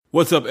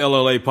What's up,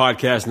 LLA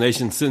Podcast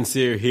Nation?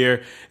 Sincere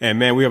here. And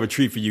man, we have a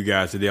treat for you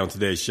guys today on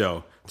today's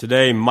show.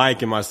 Today,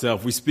 Mike and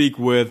myself, we speak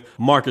with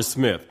Marcus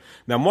Smith.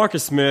 Now,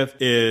 Marcus Smith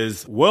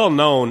is well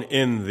known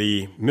in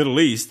the Middle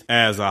East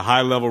as a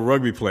high-level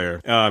rugby player.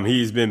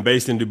 He's been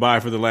based in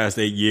Dubai for the last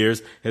 8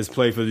 years, has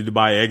played for the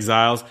Dubai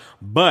Exiles,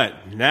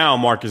 but now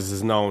Marcus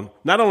is known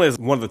not only as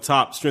one of the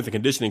top strength and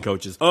conditioning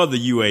coaches of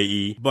the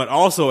UAE, but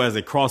also as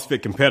a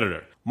CrossFit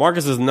competitor.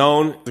 Marcus is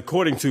known,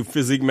 according to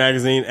Physique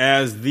magazine,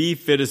 as the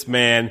fittest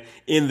man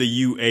in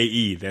the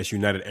UAE. That's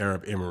United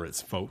Arab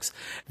Emirates, folks.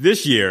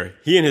 This year,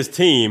 he and his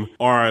team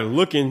are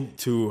looking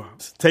to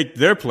take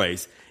their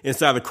place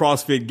inside the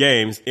CrossFit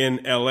Games in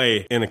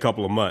LA in a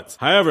couple of months.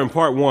 However, in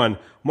part one,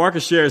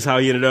 Marcus shares how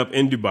he ended up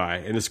in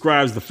Dubai and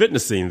describes the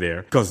fitness scene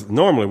there, because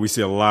normally we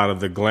see a lot of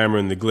the glamour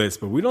and the glitz,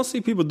 but we don't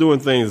see people doing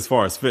things as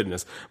far as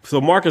fitness.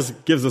 So Marcus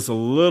gives us a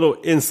little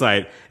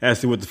insight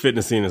as to what the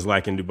fitness scene is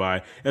like in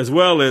Dubai, as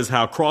well as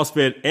how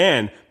CrossFit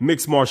and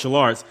mixed martial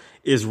arts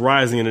is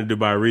rising in the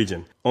Dubai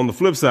region. On the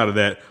flip side of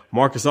that,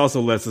 Marcus also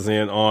lets us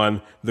in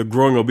on the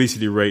growing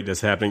obesity rate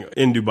that's happening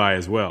in Dubai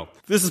as well.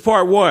 This is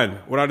part one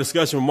with our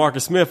discussion with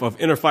Marcus Smith of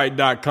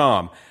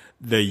InnerFight.com,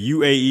 the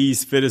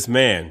UAE's fittest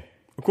man,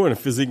 according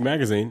to Physique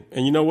magazine.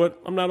 And you know what?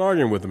 I'm not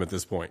arguing with him at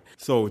this point.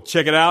 So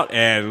check it out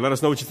and let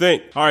us know what you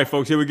think. All right,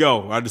 folks, here we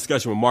go. Our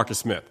discussion with Marcus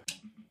Smith.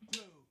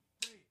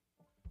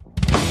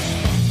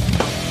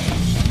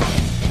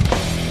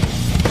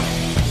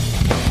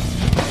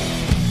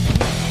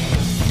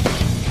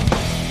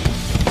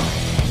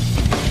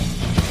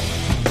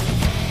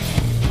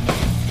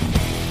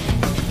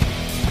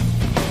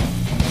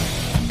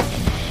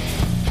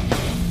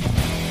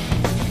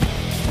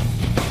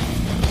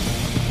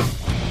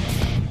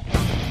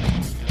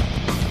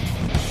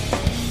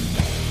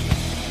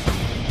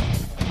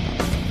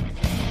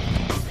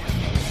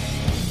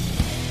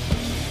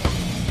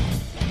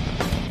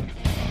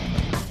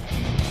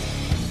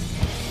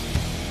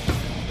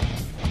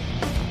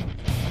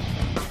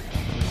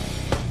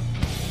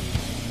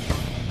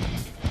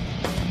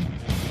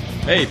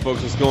 Hey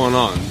folks, what's going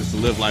on? This is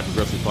the Live Life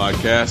Aggressive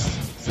Podcast.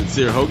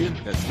 Sincere Hogan,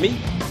 that's me.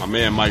 My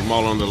man Mike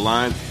Mahler on the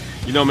line.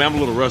 You know, man, I'm a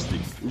little rusty.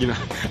 You know,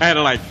 I had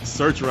to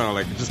search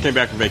around, just came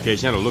back from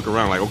vacation. I had to look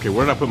around okay,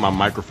 where did I put my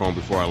microphone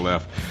before I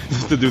left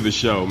just to do the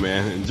show,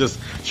 man? And just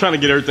trying to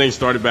get everything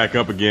started back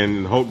up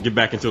again and get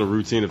back into the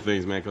routine of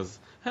things, man, because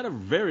I had a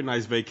very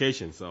nice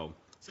vacation. So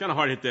it's kind of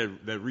hard to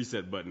hit that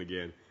reset button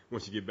again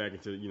once you get back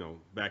into,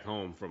 back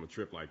home from a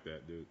trip like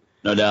that, dude.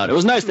 No doubt. It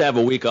was nice to have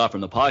a week off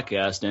from the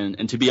podcast.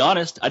 And to be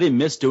honest, I didn't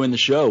miss doing the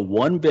show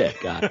one bit,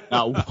 guy.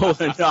 Not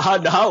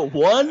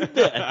one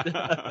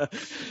bit.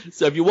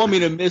 So if you want me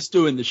to miss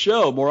doing the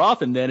show more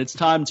often, then it's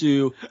time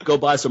to go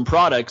buy some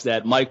products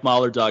at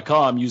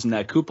MikeMahler.com using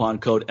that coupon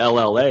code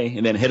LLA,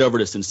 and then head over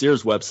to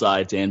Sincere's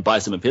website and buy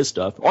some of his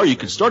stuff. Or you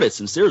can start at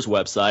Sincere's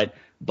website,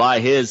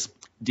 buy his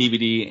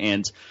DVD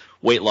and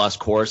weight loss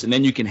course, and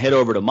then you can head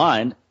over to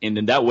mine, and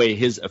then that way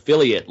his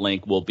affiliate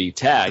link will be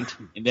tagged,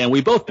 and then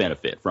we both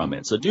benefit from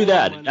it. So do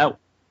that, and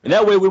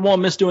that way we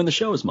won't miss doing the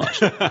show as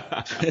much.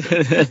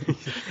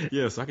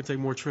 Yes, I can take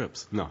more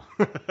trips. No.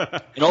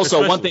 And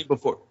also one thing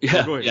before,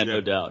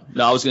 no doubt.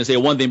 No, I was going to say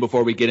one thing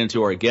before we get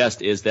into our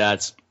guest is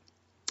that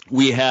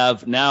we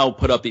have now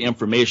put up the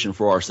information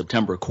for our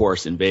September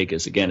course in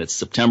Vegas. Again, it's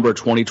September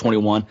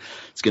 2021.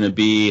 It's going to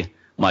be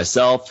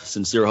myself,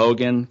 Sincere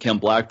Hogan, Ken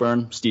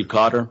Blackburn, Steve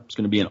Cotter. It's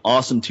going to be an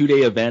awesome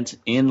 2-day event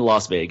in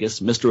Las Vegas,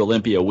 Mr.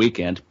 Olympia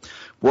weekend.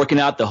 Working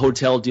out the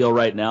hotel deal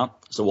right now,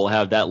 so we'll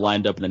have that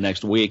lined up in the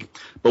next week.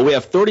 But we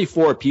have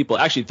 34 people,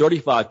 actually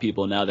 35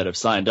 people now that have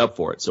signed up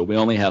for it, so we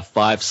only have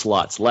 5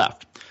 slots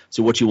left.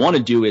 So what you want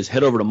to do is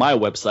head over to my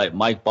website,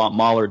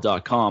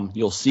 MikeMahler.com.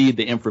 You'll see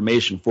the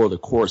information for the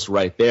course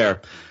right there.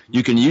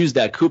 You can use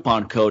that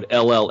coupon code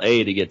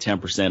LLA to get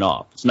 10%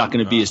 off. It's not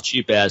going to be as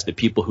cheap as the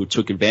people who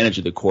took advantage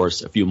of the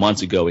course a few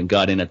months ago and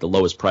got in at the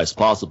lowest price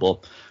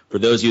possible. For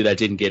those of you that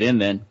didn't get in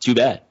then, too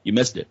bad. You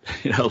missed it.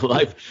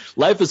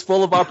 Life is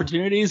full of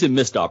opportunities and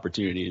missed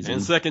opportunities.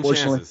 And second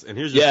chances. And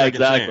here's your second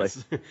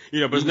chance. But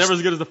it's never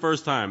as good as the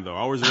first time, though.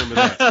 Always remember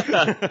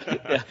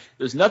that. Yeah,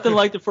 there's nothing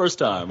like the first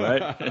time,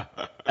 right?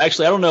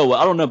 Actually, I don't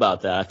know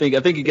about that. I think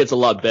it gets a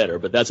lot better,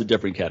 but that's a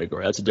different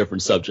category. That's a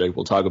different subject.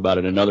 We'll talk about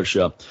it in another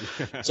show.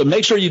 So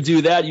make sure you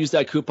do that. Use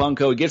that coupon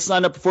code. Get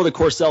signed up before the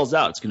course sells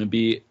out. It's going to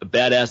be a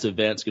badass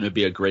event. It's going to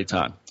be a great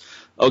time.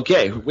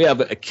 Okay, we have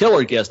a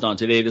killer guest on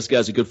today. This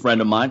guy's a good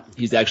friend of mine.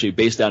 He's actually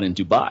based out in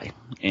Dubai,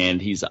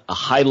 and he's a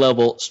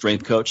high-level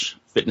strength coach,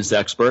 fitness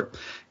expert,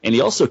 and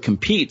he also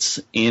competes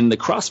in the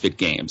CrossFit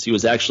Games. He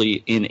was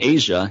actually in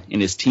Asia,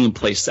 and his team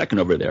placed second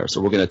over there,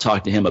 so we're going to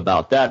talk to him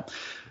about that.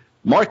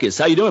 Marcus,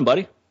 how you doing,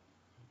 buddy?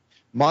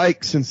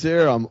 Mike,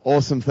 Sincere, I'm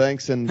awesome,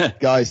 thanks. And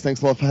guys,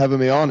 thanks a lot for having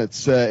me on.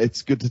 It's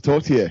good to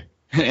talk to you.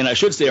 And I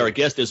should say our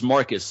guest is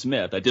Marcus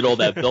Smith. I did all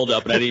that build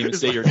up and I didn't even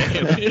say your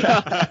name.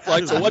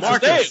 Like, so what's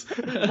Marcus.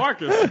 his name?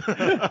 Marcus.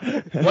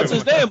 What's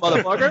his name,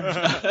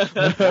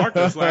 motherfucker?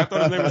 Marcus. Like, I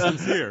thought his name was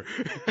Sincere.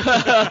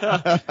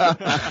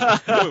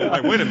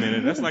 Wait a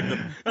minute. That's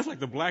like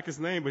the blackest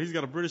name, but he's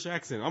got a British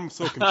accent. I'm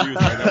so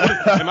confused right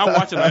now. Am I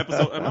watching an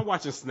episode? Am I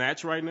watching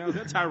Snatch right now? Is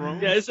that Tyrone?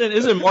 Yeah,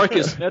 isn't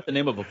Marcus Smith the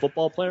name of a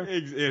football player?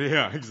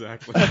 Yeah,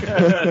 exactly.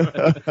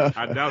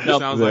 I doubt it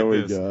sounds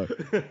like this.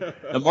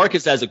 Now,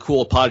 Marcus has a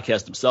cool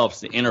podcast himself.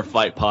 It's the Inner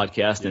Fight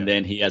podcast, and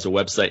then he has a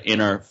website,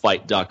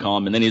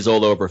 innerfight.com, and then he's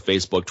all over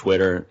Facebook,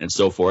 Twitter, and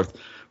so forth.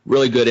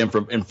 Really good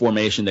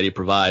information that he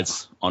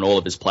provides on all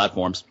of his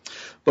platforms.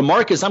 But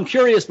Marcus, I'm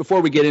curious, before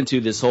we get into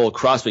this whole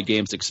CrossFit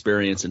Games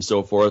experience and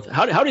so forth,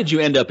 how did you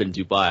end up in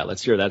Dubai?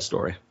 Let's hear that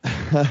story.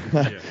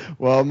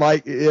 Well,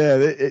 Mike,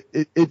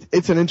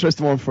 it's an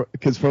interesting one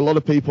because for a lot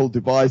of people,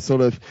 Dubai is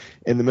sort of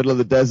in the middle of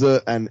the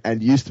desert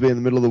and used to be in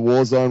the middle of the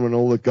war zone when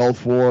all the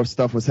Gulf War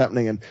stuff was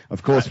happening. And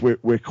of course,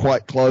 we're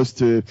quite close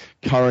to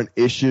current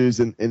issues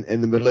in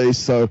the Middle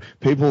East. So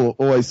people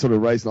always sort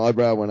of raise an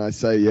eyebrow when I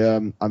say,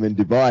 I'm in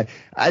Dubai.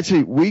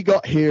 Actually, we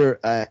got here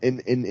in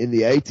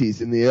the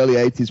 80s, in the early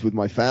 80s with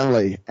my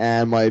family,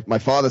 and my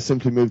father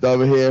simply moved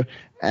over here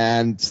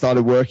and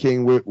started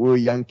working. We were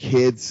young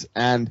kids,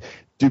 and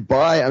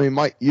Dubai, I mean,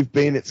 Mike, you've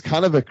been, it's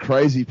kind of a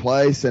crazy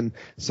place. And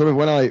sort of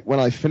when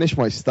I finished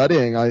my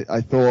studying,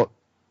 I thought,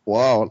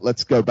 wow,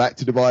 let's go back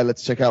to Dubai.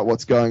 Let's check out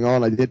what's going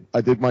on. I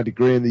did my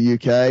degree in the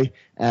UK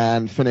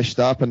and finished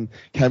up and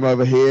came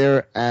over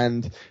here,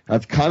 and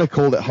I've kind of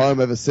called it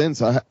home ever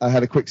since. I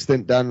had a quick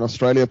stint down in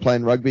Australia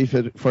playing rugby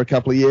for a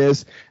couple of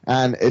years,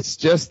 and it's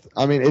just,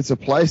 I mean, it's a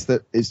place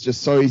that is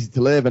just so easy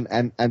to live.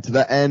 And to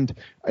that end,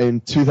 in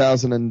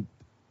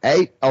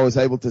 2008, I was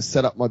able to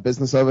set up my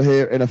business over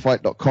here,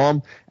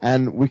 innerfight.com,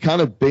 and we kind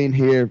of been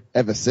here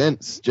ever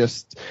since,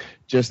 just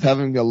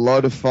having a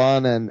load of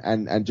fun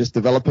and just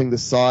developing the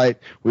site.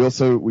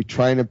 We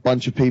train a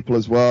bunch of people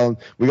as well.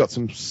 We got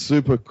some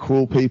super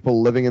cool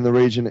people living in the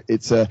region.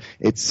 It's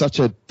such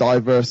a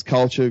diverse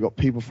culture. We've got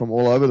people from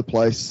all over the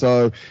place.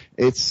 So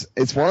it's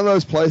one of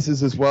those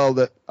places as well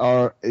that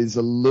is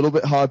a little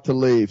bit hard to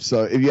leave.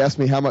 So if you ask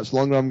me how much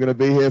longer I'm going to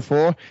be here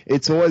for,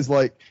 it's always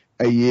like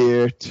a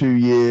year, 2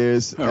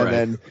 years, all and right.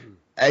 Then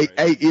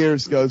eight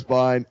years goes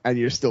by and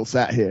you're still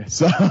sat here.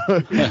 So,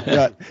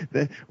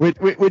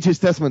 which is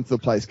testament to the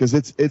place because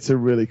it's a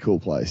really cool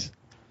place.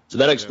 So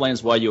that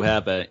explains why you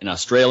have an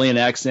Australian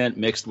accent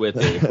mixed with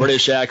a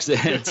British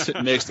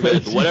accent mixed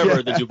with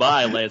whatever the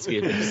Dubai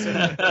landscape is.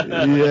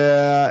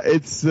 Yeah,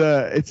 it's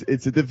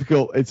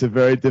a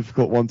very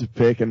difficult one to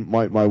pick, and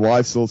my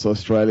wife's also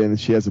Australian and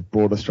she has a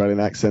broad Australian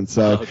accent,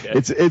 so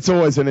it's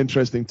always an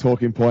interesting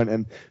talking point,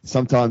 and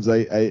sometimes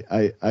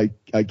I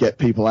get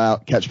people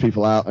out, catch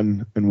people out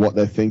and what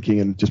they're thinking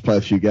and just play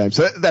a few games.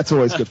 So that's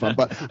always good fun.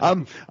 But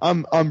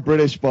I'm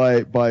British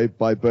by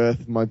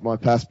birth. My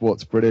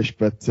passport's British,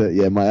 but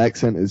my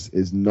accent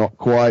is not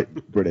quite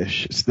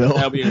British still.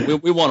 Now,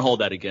 we won't hold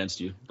that against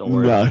you. Don't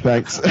worry. No,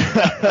 thanks.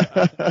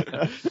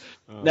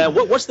 Now,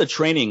 what's the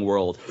training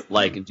world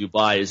like in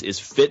Dubai? Is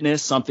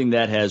fitness something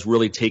that has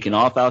really taken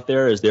off out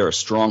there? Is there a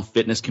strong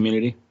fitness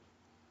community?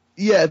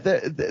 Yeah,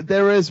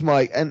 there is,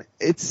 Mike, and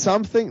it's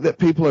something that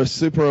people are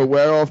super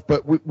aware of,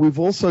 but we've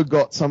also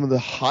got some of the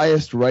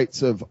highest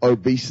rates of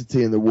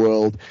obesity in the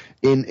world.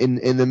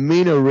 In the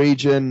MENA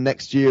region,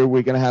 next year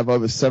we're going to have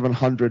over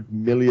 700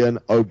 million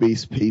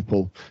obese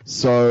people.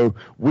 So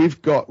we've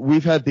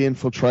had the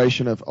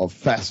infiltration of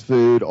fast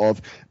food,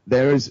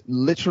 there is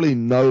literally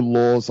no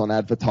laws on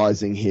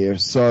advertising here.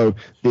 So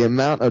the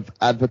amount of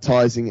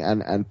advertising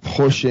and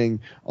pushing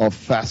of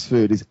fast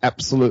food is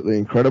absolutely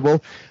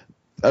incredible.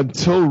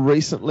 Until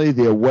recently,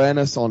 the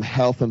awareness on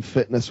health and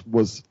fitness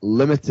was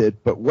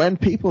limited. But when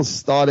people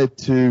started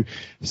to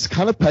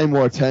kind of pay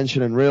more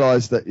attention and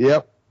realize that,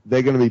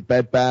 they're going to be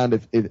bedbound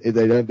if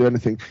they don't do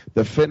anything,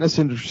 the fitness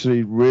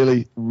industry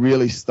really,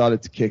 really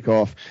started to kick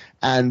off.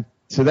 And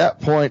to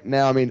that point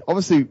now, I mean,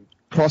 obviously,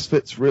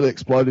 CrossFit's really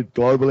exploded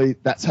globally.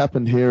 That's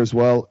happened here as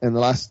well. In the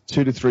last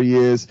 2 to 3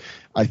 years,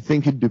 I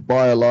think in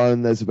Dubai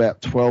alone, there's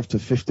about 12 to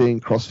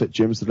 15 CrossFit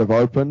gyms that have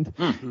opened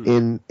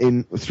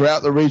in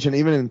throughout the region,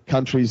 even in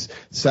countries,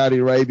 Saudi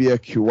Arabia,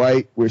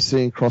 Kuwait, we're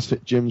seeing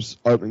CrossFit gyms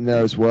opening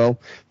there as well.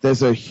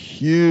 There's a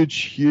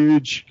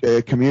huge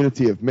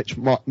community of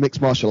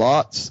mixed martial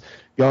arts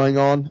going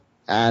on.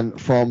 And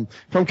from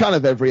kind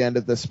of every end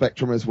of the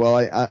spectrum as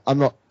well. I'm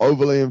not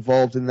overly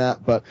involved in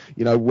that, but,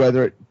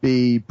 whether it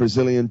be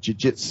Brazilian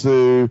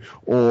jiu-jitsu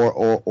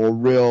or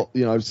real,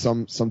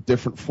 some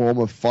different form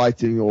of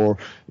fighting or,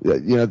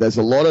 there's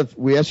a lot of,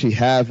 we actually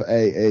have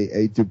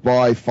a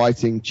Dubai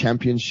fighting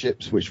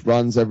championships, which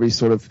runs every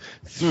sort of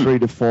 3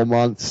 to 4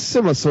 months,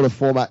 similar sort of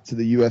format to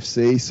the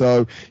UFC.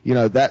 So,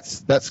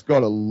 that's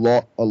got a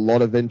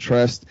lot of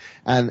interest.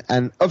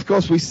 And of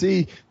course we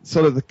see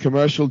sort of the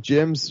commercial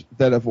gyms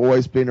that have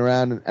always been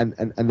around and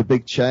the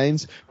big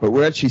chains, but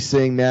we're actually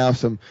seeing now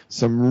some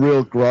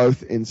real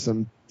growth in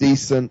some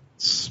decent,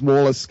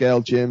 smaller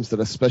scale gyms that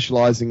are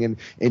specializing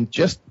in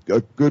just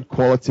a good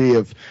quality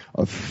of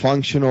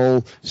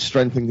functional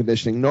strength and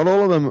conditioning. Not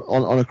all of them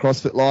on a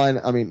CrossFit line.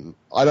 I mean,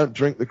 I don't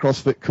drink the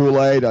CrossFit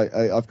Kool-Aid.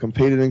 I've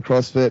competed in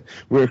CrossFit.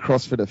 We're a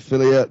CrossFit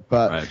affiliate,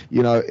 but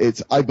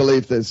I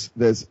believe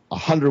there's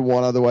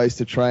 101 other ways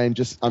to train.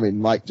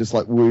 Mike, just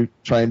like we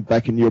trained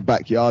back in your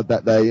backyard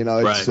that day,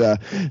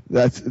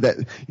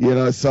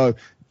 so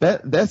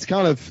that's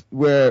kind of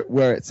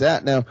where it's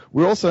at. Now,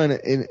 we're also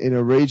in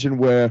a region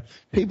where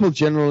people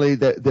generally,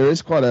 there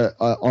is quite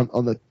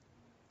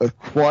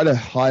quite a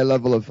high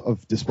level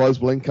of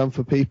disposable income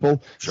for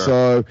people. Sure.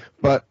 So,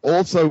 but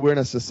also we're in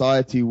a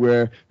society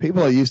where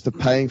people are used to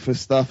paying for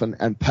stuff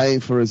and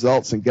paying for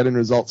results and getting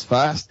results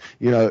fast.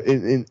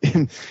 In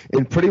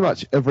pretty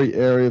much every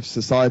area of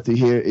society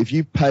here, if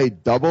you pay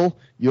double,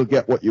 you'll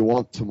get what you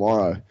want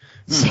tomorrow.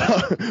 So,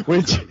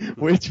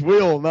 which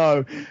we all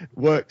know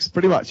works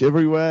pretty much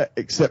everywhere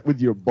except with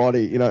your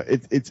body.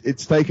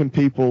 It's taken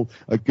people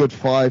a good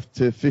 5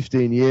 to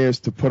 15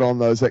 years to put on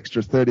those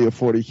extra 30 or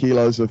 40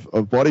 kilos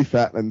of body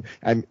fat and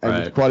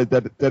quite a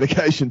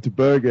dedication to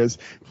burgers.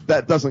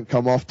 That doesn't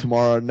come off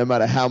tomorrow, no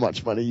matter how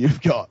much money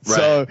you've got.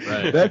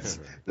 That's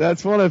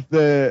one of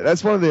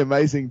the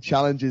amazing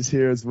challenges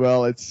here as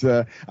well. It's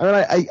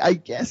I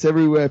guess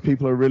everywhere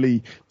people are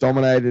really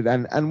dominated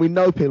and we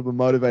know people are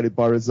motivated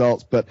by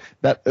results, but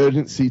that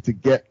urgency to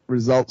get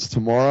results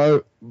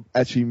tomorrow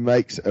actually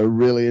makes a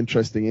really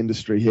interesting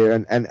industry here.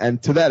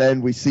 And to that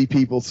end, we see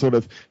people sort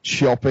of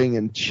shopping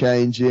and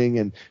changing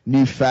and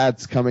new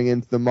fads coming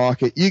into the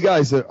market. You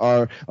guys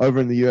are over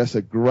in the US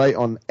are great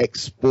on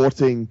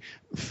exporting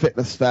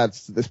fitness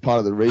fads to this part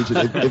of the region.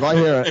 If I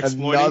hear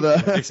exploiting,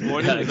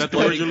 is that the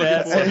word you're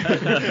looking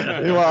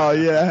for? Well,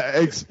 yeah,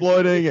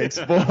 exporting.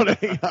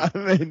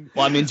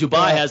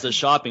 Dubai has a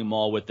shopping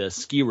mall with a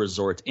ski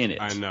resort in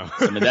it. I know.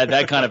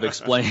 That kind of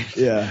explains.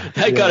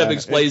 Kind of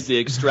explains the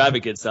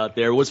extravagance out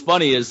there. What's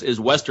funny is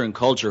Western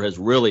culture has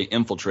really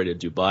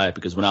infiltrated Dubai,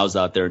 because when I was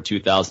out there in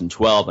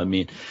 2012,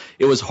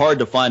 it was hard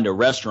to find a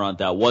restaurant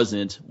that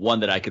wasn't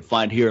one that I could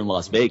find here in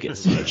Las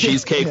Vegas.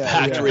 Cheesecake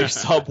Factory,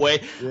 Subway.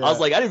 I was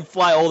like, I didn't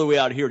fly all the way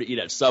out here to eat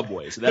at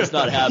Subway, so that's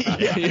not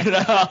happening.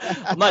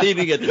 I'm not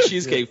eating at the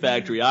Cheesecake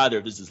Factory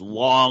either. There's this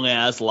long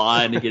ass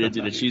line to get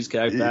into the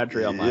Cheesecake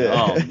Factory. I'm like,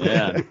 oh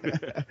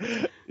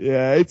man.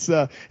 Yeah, it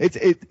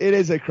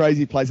is a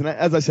crazy place, and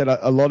as I said,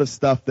 a lot of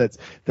stuff that's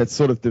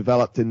sort of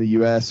developed in the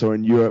US or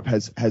in Europe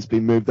has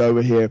been moved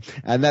over here,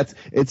 and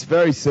it's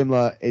very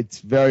similar. It's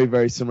very,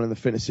 very similar in the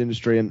fitness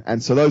industry,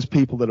 and so those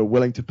people that are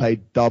willing to pay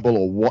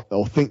double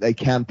or think they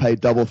can pay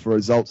double for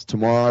results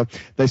tomorrow,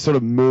 they sort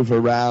of move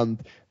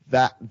around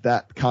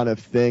that kind of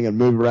thing and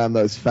move around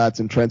those fads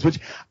and trends, which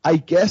I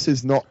guess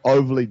is not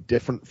overly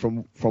different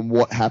from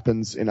what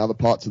happens in other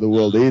parts of the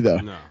world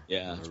either. No.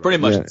 Yeah, it's pretty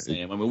much the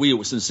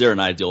same. Sincere and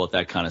I deal with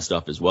that kind of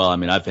stuff as well.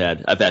 I've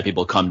had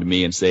people come to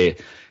me and say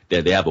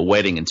that they have a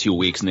wedding in 2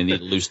 weeks and they need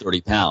to lose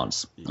 30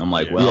 pounds. I'm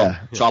like,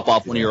 chop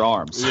off one of your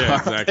arms. Yeah,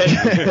 exactly.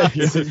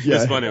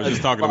 It's funny. I was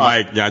just talking to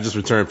Mike. Yeah, I just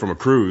returned from a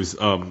cruise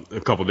a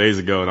couple of days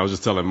ago, and I was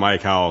just telling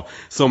Mike how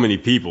so many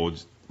people,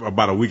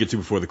 about a week or two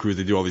before the cruise,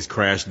 they do all these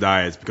crash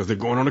diets because they're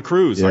going on a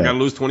cruise. So I got to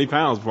lose 20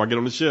 pounds before I get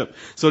on the ship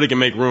so they can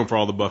make room for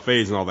all the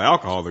buffets and all the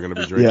alcohol they're going to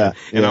be drinking.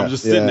 And I'm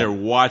just sitting there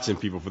watching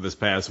people for this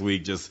past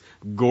week just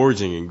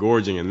gorging.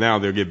 And now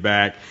they'll get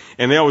back,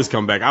 and they always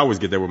come back. I always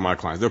get there with my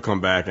clients. They'll come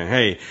back and,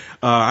 hey,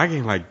 I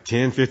gained like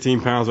 10,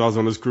 15 pounds while I was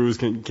on this cruise.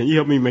 Can you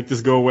help me make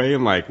this go away?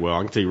 I'm like, well, I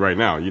can tell you right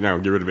now, you're not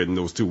going to get rid of it in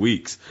those 2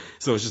 weeks.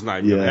 So it's just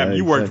not going to happen.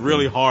 You worked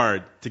really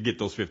hard to get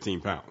those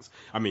 15 pounds.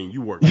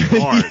 You worked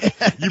hard.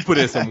 You put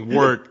in some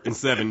work in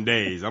 7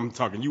 days. I'm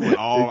talking, you went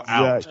all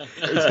out. You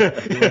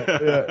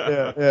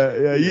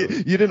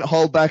didn't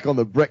hold back on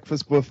the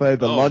breakfast buffet,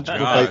 the lunch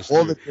buffet,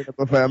 or the dinner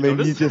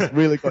buffet. You just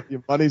really got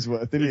your money's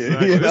worth, didn't you?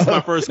 Exactly. This is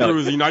my first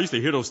cruise. I used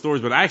to hear those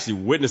stories, but I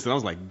actually witnessed it. I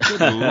was like,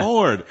 good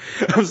Lord.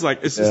 I was like,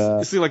 it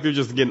seems like they're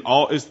just getting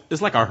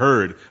it's like a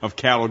herd of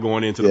cattle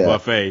going into the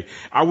buffet.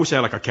 I wish I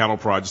had like a cattle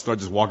prod, just start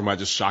just walking by,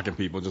 just shocking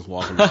people, just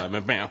walking by,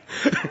 bam.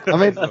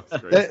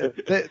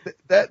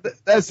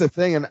 That's the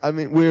thing, and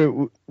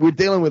we're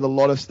dealing with a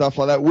lot of stuff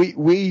like that.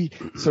 We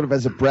sort of,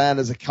 as a brand,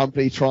 as a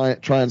company, try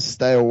and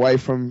stay away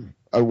from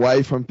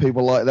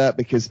people like that,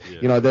 because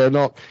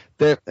they're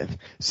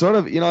sort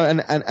of,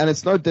 and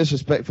it's no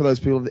disrespect for those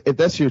people. If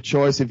that's your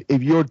choice,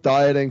 if you're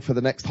dieting for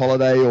the next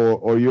holiday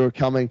or you're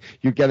getting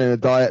a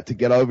diet to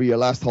get over your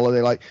last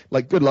holiday,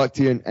 like good luck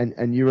to you,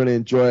 and you really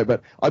enjoy it.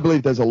 But I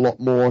believe there's a lot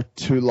more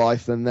to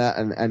life than that,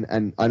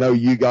 and I know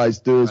you guys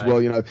do as well.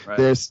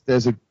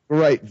 There's a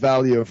great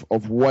value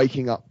of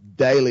waking up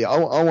daily. I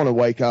want to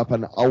wake up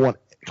and I want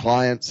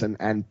clients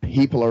and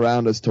people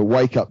around us to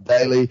wake up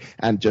daily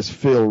and just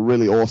feel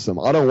really awesome.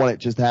 I don't want it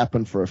just to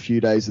happen for a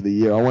few days of the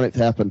year. I want it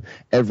to happen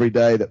every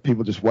day, that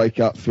people just wake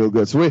up, feel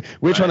good. So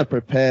we're trying to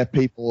prepare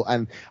people,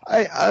 and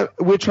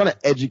we're trying to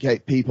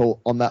educate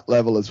people on that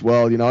level as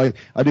well. You know,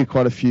 I do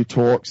quite a few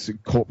talks,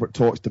 corporate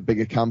talks to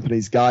bigger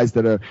companies, guys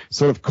that are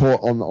sort of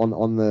caught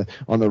on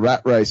the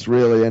rat race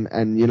really,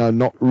 and you know,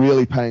 not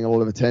really paying a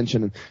lot of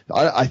attention. And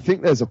I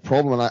think there's a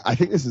problem, and I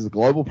think this is a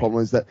global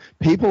problem, is that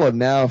people are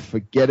now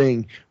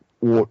forgetting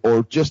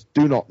or just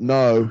do not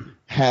know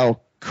how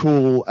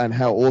cool and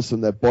how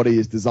awesome their body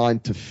is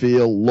designed to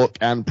feel, look,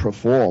 and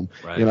perform.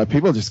 Right. You know,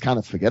 people just kind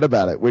of forget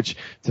about it, which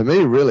to me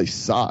really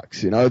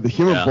sucks. You know, the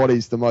human body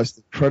is the most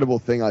incredible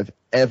thing I've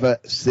ever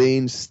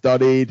seen,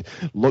 studied,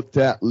 looked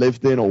at,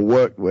 lived in, or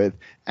worked with,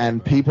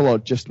 and people are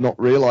just not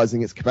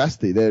realizing its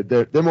capacity.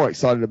 They're more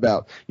excited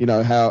about, you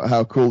know,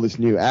 how cool this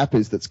new app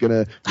is that's going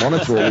to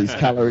monitor all these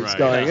calories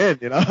going in.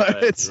 You know,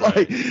 it's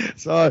like,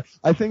 so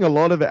I think a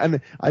lot of it, and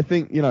I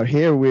think, you know,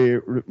 here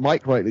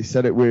Mike rightly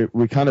said it,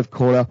 we're kind of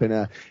caught up in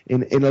a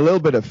little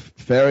bit of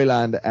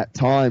fairyland at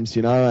times,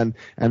 you know,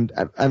 and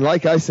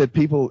like I said,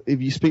 people,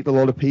 if you speak to a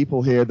lot of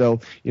people here,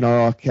 they'll, you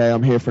know, okay,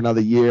 I'm here for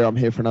another year, I'm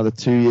here for another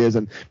 2 years,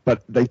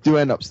 but they do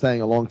end up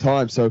staying a long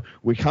time. So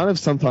we're kind of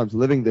sometimes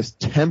living this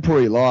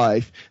temporary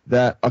life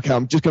that, okay,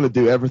 I'm just going to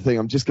do everything.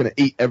 I'm just going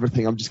to eat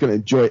everything. I'm just going to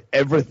enjoy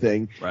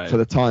everything for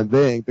the time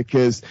being,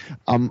 because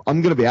I'm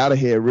going to be out of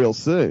here real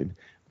soon.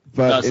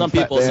 But some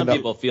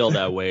people feel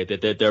that way,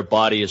 that their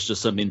body is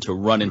just something to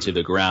run into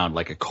the ground,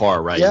 like a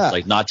car, right? Yeah.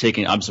 Like not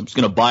taking, I'm just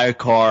going to buy a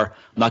car.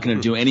 I'm not going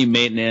to do any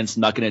maintenance.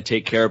 I'm not going to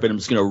take care of it. I'm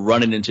just going to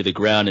run it into the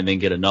ground and then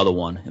get another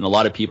one. And a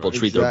lot of people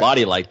treat their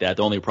body like that.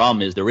 The only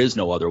problem is there is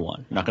no other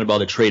one. You're not going to be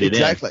able to trade it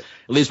in. At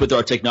least with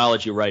our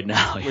technology right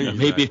now. You know,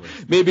 maybe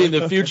in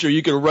the future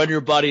you can run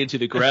your body into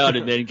the ground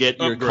and then get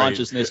your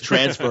consciousness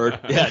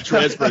transferred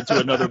to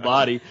another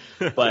body.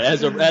 But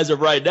as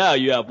of right now,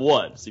 you have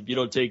one. So if you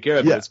don't take care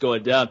of it, it's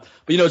going down.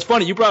 But, you know, it's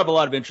funny. You brought up a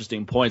lot of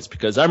interesting points,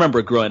 because I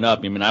remember growing up.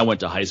 I mean, I went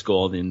to high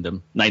school in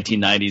the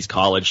 1990s,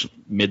 college,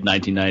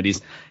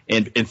 mid-1990s,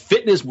 and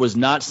fitness was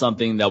not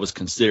something that was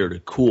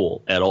considered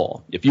cool at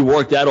all. If you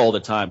worked out all the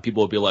time,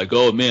 people would be like,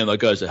 oh, man, that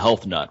guy's a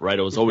health nut, right?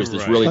 It was always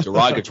this really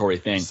derogatory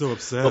thing. So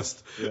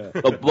obsessed.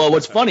 But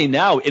what's funny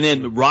now, and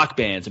then rock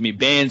bands, I mean,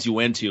 bands you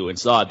went to and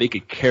saw, they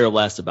could care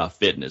less about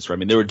fitness, right? I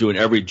mean, they were doing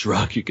every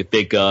drug you could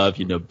think of,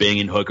 you know,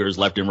 banging hookers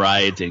left and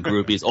right and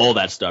groupies, all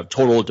that stuff,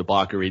 total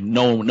debauchery.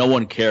 No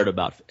one cared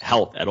about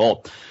health at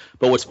all.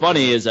 But what's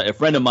funny is a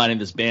friend of mine in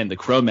this band, the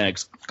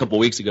Cro-Mags, a couple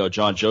of weeks ago,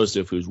 John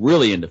Joseph, who's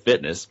really into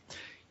fitness,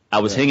 I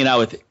was hanging out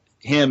with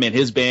him and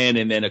his band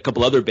and then a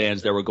couple other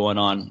bands that were going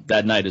on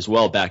that night as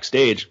well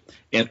backstage.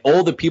 And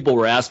all the people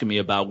were asking me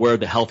about where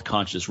the health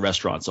conscious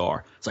restaurants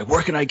are. It's like,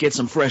 where can I get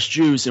some fresh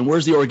juice and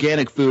where's the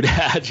organic food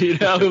at? You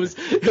know,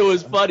 it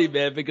was funny,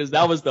 man, because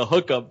that was the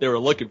hookup they were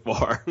looking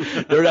for.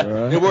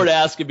 They weren't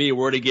asking me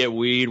where to get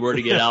weed, where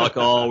to get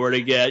alcohol, where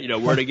to get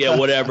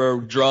whatever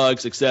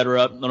drugs,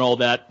 etc., and all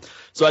that.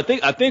 So I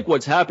think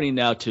what's happening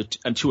now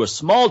to a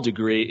small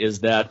degree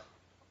is that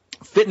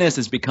fitness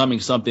is becoming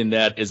something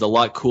that is a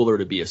lot cooler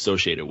to be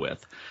associated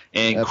with.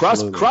 And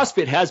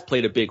CrossFit has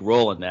played a big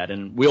role in that.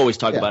 And we always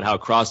talk about how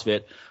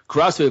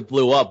CrossFit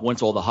blew up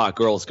once all the hot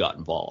girls got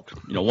involved.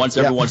 You know, once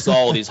everyone saw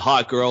all these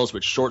hot girls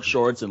with short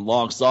shorts and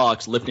long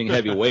socks lifting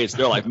heavy weights,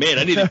 they're like, man,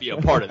 I need to be a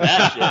part of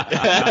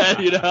that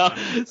shit. You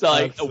know? So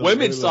like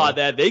women saw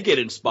that, they get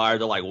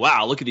inspired. They're like,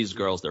 wow, look at these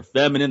girls. They're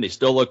feminine. They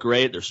still look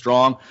great. They're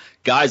strong.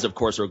 Guys, of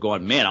course, are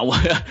going, man,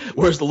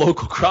 where's the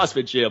local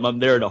CrossFit gym? I'm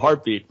there in a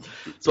heartbeat.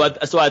 So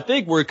I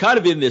think we're kind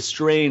of in this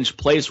strange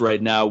place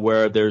right now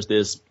where there's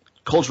this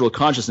cultural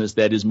consciousness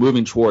that is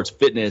moving towards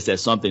fitness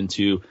as something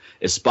to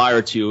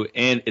aspire to,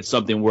 and it's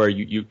something where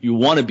you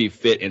want to be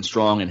fit and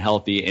strong and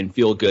healthy and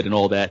feel good and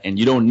all that, and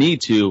you don't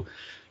need to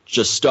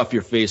just stuff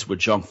your face with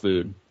junk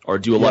food or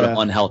do a lot of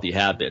unhealthy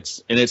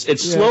habits. And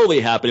it's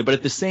slowly happening, but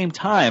at the same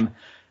time,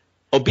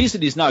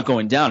 obesity is not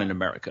going down in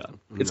America.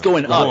 It's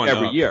going up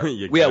every year.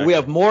 Exactly. We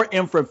have more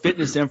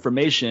fitness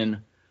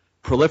information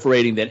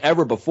proliferating than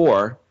ever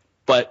before,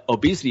 but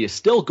obesity is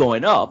still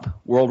going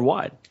up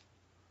worldwide.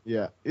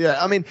 Yeah.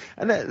 I mean,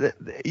 and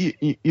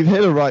you've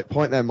hit a right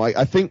point there, Mike.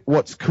 I think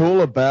what's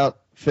cool about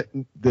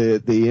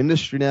the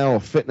industry now, or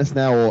fitness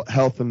now, or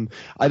health, and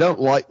I don't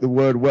like the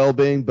word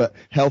well-being, but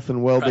health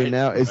and well-being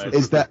now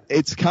is that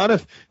it's kind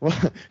of, well,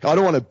 I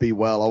don't want to be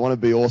well, I want to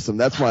be awesome.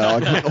 That's my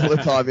argument all the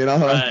time, you know.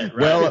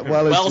 Right.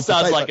 Well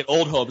sounds like an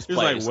old home's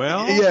place. Like,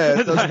 well, yeah,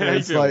 it doesn't,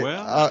 it's like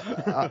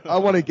I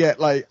want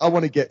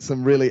to get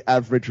some really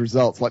average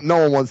results. Like,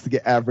 no one wants to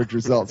get average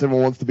results.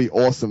 Everyone wants to be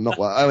awesome, not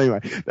well. Anyway,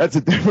 that's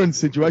a different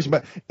situation,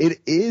 but it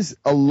is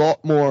a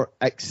lot more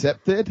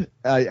accepted.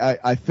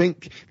 I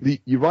think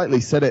you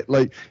rightly said it,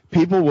 like,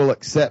 people will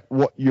accept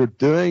what you're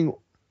doing.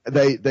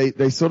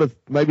 They sort of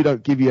maybe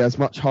don't give you as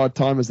much hard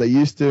time as they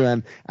used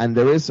to, and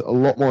there is a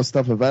lot more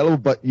stuff available,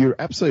 but you're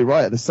absolutely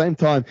right. At the same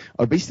time,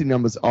 obesity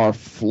numbers are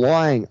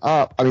flying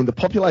up. I mean, the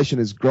population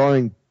is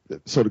growing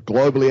sort of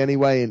globally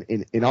anyway,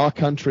 in our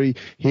country,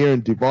 here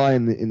in Dubai,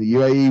 in the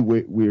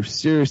UAE, we're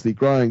seriously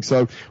growing.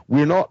 So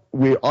we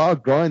are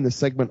growing the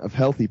segment of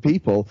healthy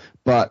people,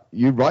 but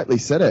you rightly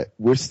said it.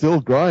 We're still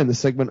growing the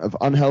segment of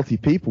unhealthy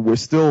people. We're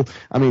still,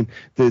 I mean,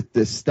 the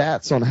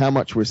stats on how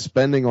much we're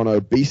spending on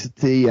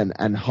obesity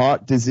and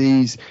heart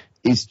disease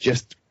is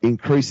just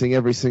increasing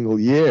every single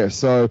year.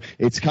 So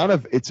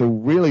it's a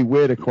really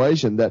weird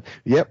equation that,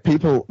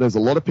 there's a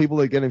lot of people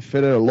that are getting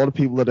fitter, a lot of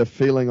people that are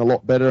feeling a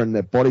lot better and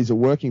their bodies are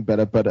working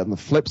better. But on the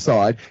flip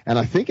side, and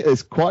I think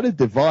there's quite a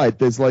divide,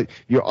 there's like,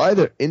 you're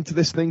either into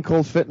this thing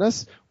called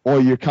fitness or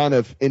you're kind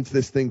of into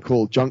this thing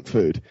called junk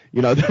food.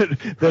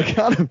 They're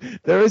kind of,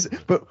 there is,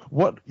 but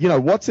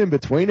what's in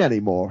between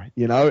anymore?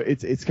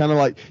 It's kind of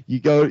like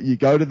you go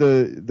to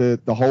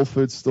the Whole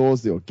Food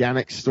stores, the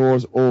organic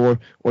stores, or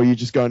you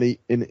just go and eat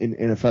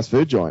in a fast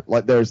food joint.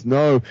 Like there's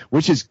no,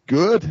 which is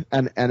good,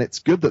 and it's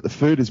good that the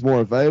food is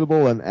more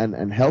available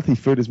and healthy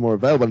food is more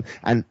available.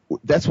 And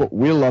that's what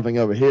we're loving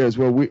over here as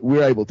well.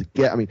 We're able to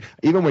get, I mean,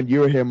 even when you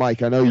were here,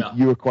 Mike, I know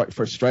you were quite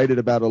frustrated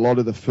about a lot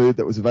of the food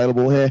that was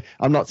available here.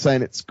 I'm not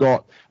saying it's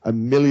got a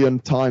million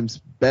times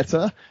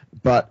better,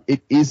 but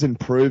it is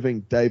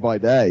improving day by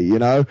day,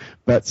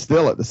 but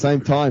still at the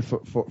same time,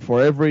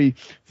 for every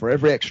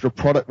extra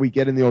product we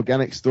get in the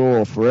organic store,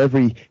 or for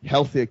every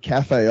healthier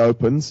cafe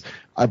opens,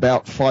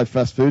 about 5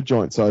 fast food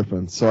joints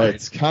open. So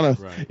it's kind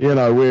of,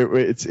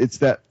 it's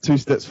that 2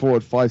 steps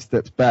forward, 5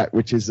 steps back,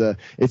 which is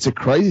it's a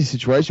crazy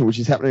situation, which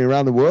is happening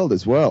around the world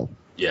as well.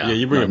 Yeah,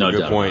 you bring up a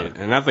good point.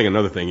 And I think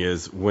another thing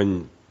is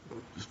when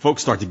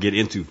folks start to get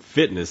into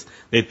fitness,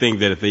 they think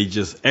that if they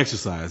just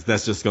exercise,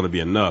 that's just going to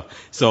be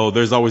enough. So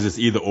there's always this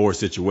either or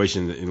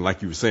situation. And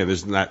like you were saying,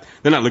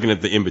 they're not looking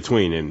at the in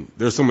between. And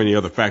there's so many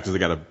other factors they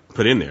got to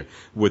put in there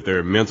with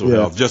their mental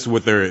health, just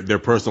with their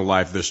personal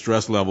life, their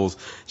stress levels,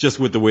 just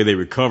with the way they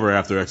recover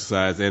after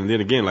exercise. And then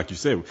again, like you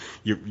said,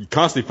 you're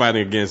constantly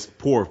fighting against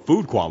poor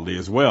food quality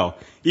as well.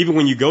 Even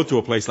when you go to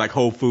a place like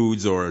Whole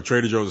Foods or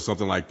Trader Joe's or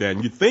something like that,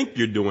 and you think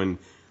you're doing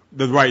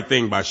the right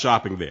thing by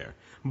shopping there.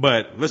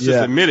 But let's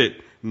just admit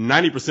it,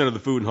 90% of the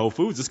food in Whole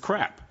Foods is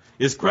crap.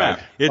 It's crap.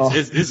 Right.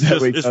 It's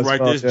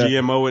right there. It's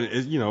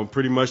GMO, and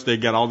pretty much they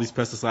got all these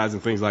pesticides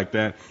and things like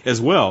that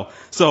as well.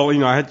 So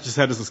I just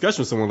had this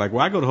discussion with someone like,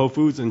 well, I go to Whole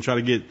Foods and try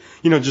to get,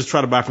 just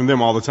try to buy from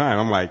them all the time.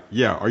 I'm like,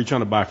 yeah, are you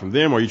trying to buy from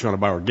them or are you trying to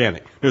buy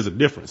organic? There's a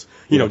difference.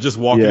 Just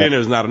walking in there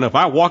is not enough.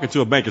 I walk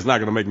into a bank, it's not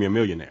going to make me a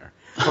millionaire.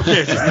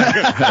 Okay,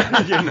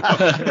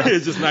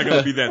 it's just not going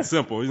to be that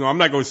simple. I'm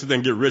not going to sit there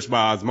and get rich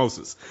by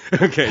osmosis.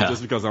 Okay,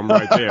 just because I'm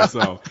right there.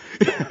 So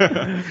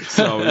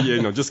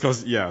just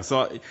because,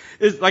 So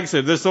it's like I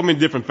said, there's so many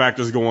different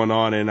factors going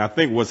on, and I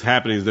think what's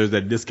happening is there's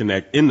that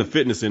disconnect in the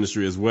fitness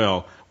industry as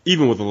well,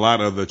 even with a lot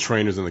of the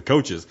trainers and the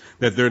coaches,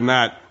 that they're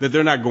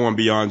not going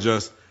beyond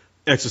just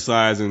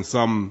exercise and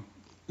some,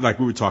 like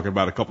we were talking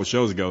about a couple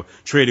shows ago,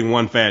 trading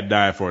one fad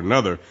diet for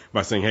another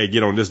by saying, hey,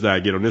 get on this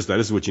diet, this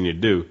is what you need to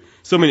do.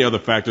 So many other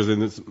factors,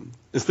 and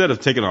instead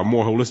of taking a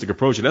more holistic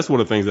approach, and that's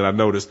one of the things that I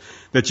noticed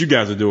that you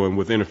guys are doing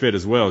with InnerFit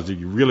as well, is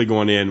you're really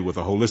going in with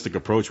a holistic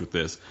approach with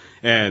this.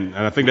 And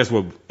I think that's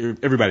what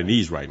everybody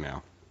needs right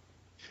now.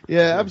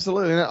 Yeah,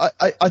 absolutely. And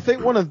I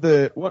think one of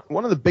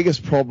the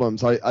biggest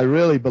problems, I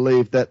really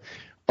believe that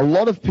a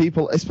lot of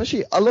people,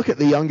 especially I look at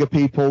the younger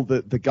people,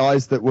 the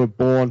guys that were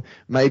born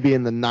maybe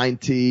in the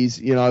 90s,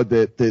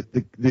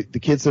 the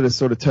kids that are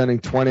sort of turning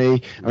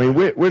 20. I mean,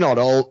 we're not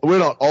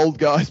old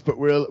guys, but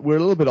we're a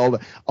little bit older.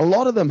 A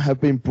lot of them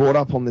have been brought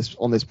up on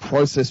this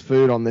processed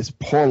food, on this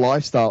poor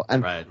lifestyle,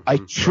 and I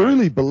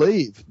truly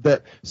believe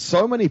that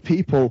so many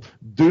people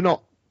do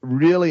not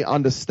really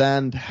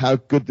understand how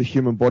good the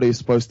human body is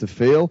supposed to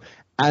feel.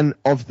 And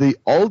of the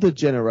older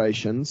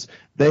generations,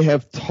 they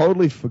have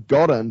totally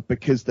forgotten,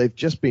 because they've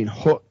just been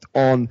hooked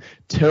on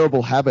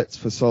terrible habits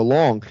for so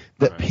long,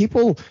 that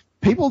people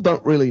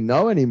don't really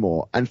know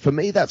anymore. And for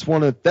me, that's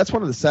one of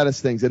the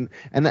saddest things. And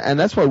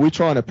that's why we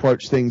try and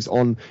approach things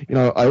on,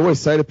 I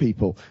always say to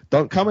people,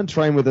 don't come and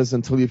train with us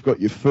until you've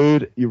got your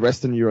food, your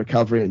rest and your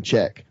recovery in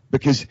check,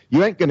 because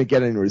you ain't going to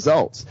get any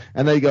results.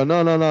 And they go,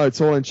 no,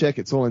 it's all in check.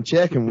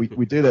 And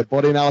we do their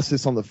body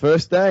analysis on the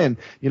first day. And,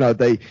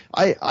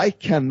 I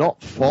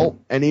cannot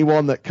fault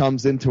anyone that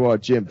comes into our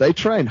gym. They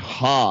train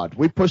hard.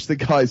 We push the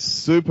guys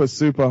super,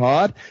 super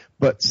hard.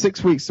 But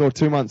 6 weeks or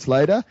 2 months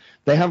later,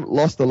 they haven't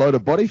lost a load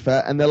of body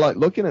fat. And they're like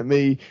looking at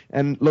me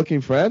and looking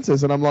for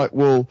answers. And I'm like,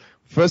 well,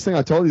 first thing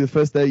I told you the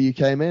first day you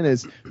came in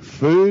is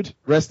food,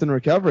 rest and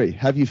recovery.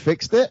 Have you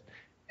fixed it?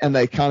 And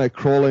they kind of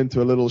crawl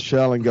into a little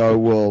shell and go,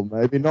 well,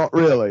 maybe not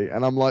really.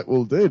 And I'm like,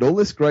 well, dude, all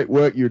this great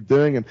work you're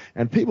doing,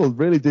 and people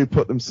really do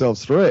put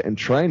themselves through it in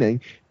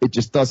training. It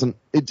just doesn't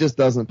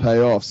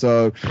pay off.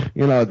 So,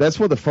 that's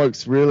where the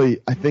folks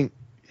really, I think,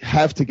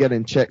 have to get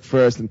in check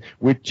first. And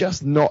we're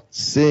just not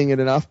seeing it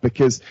enough,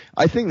 because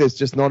I think there's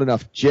just not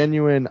enough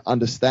genuine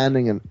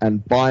understanding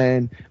and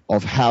buy-in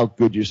of how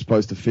good you're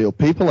supposed to feel.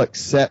 People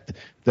accept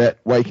that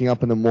waking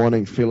up in the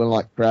morning feeling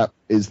like crap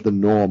is the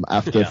norm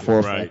after 4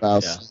 or 5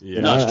 hours.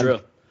 No, it's true.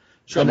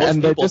 Sure,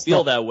 most people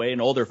feel that way,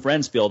 and all their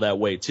friends feel that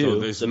way too.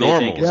 So it's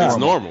normal. It's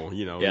normal,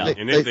 you know. Yeah.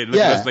 And they look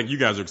at us like you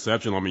guys are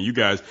exceptional. I mean, you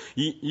guys,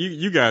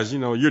 you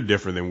know, you're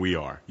different than we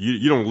are.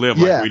 You don't live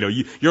like we do.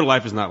 Your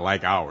life is not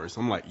like ours.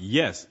 I'm like,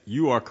 yes,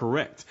 you are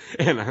correct.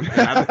 But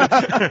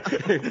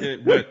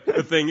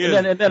the thing is,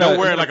 don't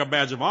wear it like a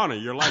badge of honor.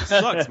 Your life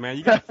sucks, man.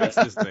 You gotta fix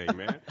this thing,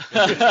 man.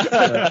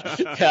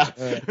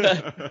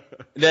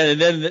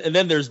 And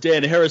then there's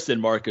Dan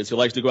Harrison, Marcus, who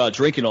likes to go out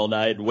drinking all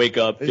night and wake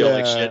up, feel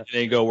like shit, and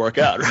then go work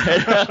out,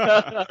 right?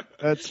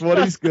 That's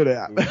what he's good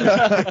at.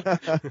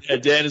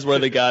 Dan is one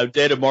of the guys.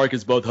 Dan and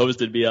Marcus both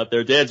hosted me out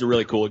there. Dan's a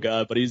really cool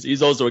guy, but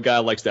he's also a guy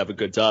who likes to have a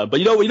good time. But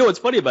you know what's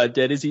funny about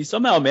Dan is he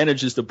somehow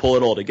manages to pull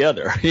it all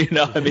together. You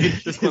know, I mean,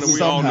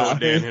 we all know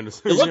Dan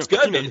Henderson. It looks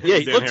good.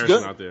 He looks Harrison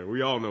good out there.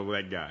 We all know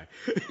that guy.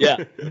 Yeah.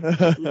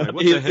 Like,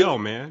 what the hell,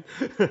 man?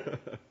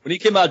 When he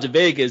came out to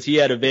Vegas, he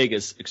had a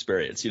Vegas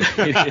experience. You know,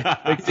 he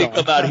didn't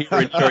come out here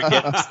and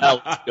get his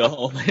salad to go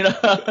home. You know.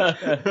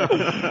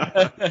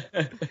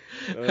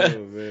 Oh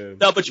man.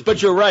 No,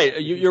 but you're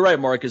right. You're right,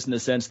 Marcus, in the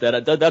sense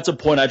that that's a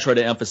point I try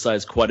to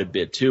emphasize quite a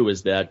bit too.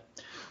 Is that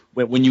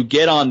when you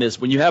get on this,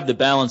 when you have the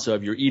balance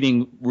of you're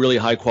eating really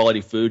high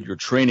quality food, you're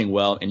training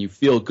well, and you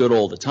feel good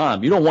all the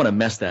time, you don't want to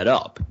mess that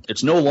up.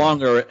 It's no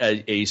longer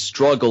a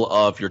struggle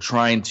of you're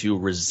trying to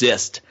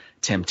resist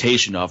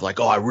temptation of like,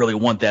 oh, I really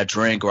want that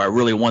drink or I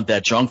really want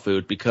that junk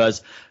food,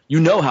 because you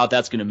know how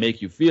that's going to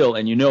make you feel,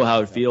 and you know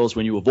how it feels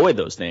when you avoid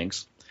those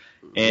things.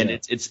 And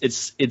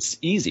it's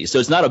easy. So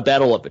it's not a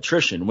battle of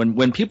attrition.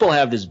 When people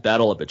have this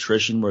battle of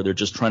attrition where they're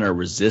just trying to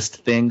resist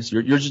things,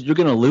 you're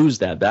going to lose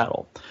that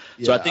battle.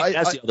 Yeah, so I think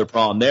that's the other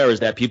problem there, is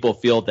that people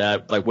feel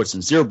that, like what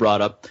Sincere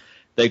brought up,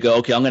 they go,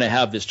 okay, I'm going to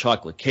have this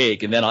chocolate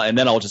cake, and then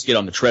I'll just get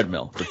on the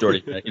treadmill for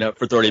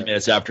 30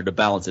 minutes after to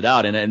balance it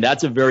out, and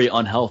that's a very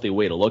unhealthy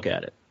way to look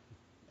at it.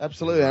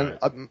 Absolutely,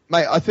 and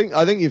mate, I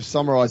think you've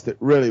summarized it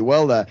really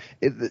well there.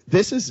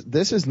 This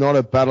is not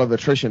a battle of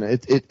attrition.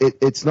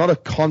 It's not a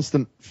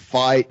constant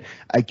fight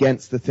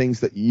against the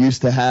things that you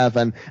used to have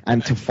and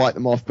to fight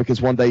them off because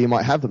one day you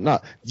might have them. No,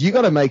 you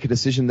got to make a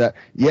decision that,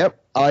 yep,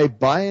 I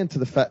buy into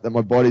the fact that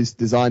my body's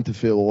designed to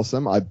feel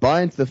awesome. I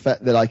buy into the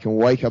fact that I can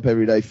wake up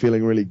every day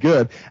feeling really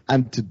good.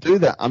 And to do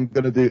that, I'm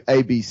going to do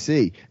A, B,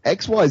 C.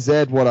 X, Y,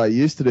 Z, what I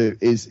used to do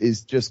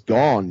is just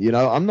gone. You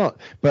know, I'm not,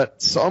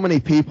 but so many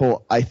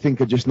people I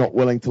think are just not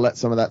willing to let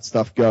some of that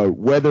stuff go,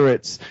 whether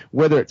it's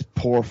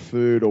poor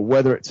food or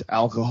whether it's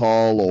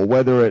alcohol or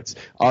whether it's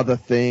other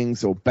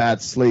things or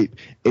bad sleep.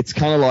 It's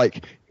kind of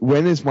like,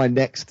 when is my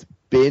next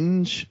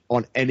binge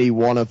on any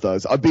one of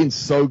those? I've been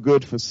so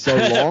good for so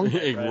long.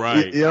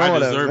 Right. You know I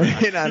deserve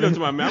it. You know, to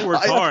my man, I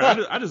worked hard.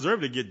 I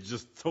deserve to get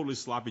just totally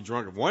sloppy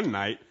drunk one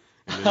night.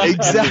 And then,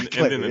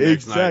 exactly. And then the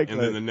next night. And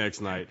then the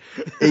next night.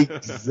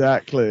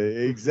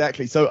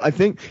 Exactly. So I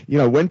think, you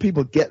know, when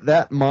people get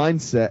that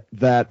mindset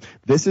that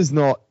this is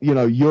not, you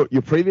know,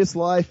 your previous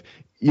life,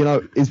 you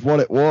know, is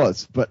what it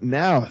was. But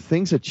now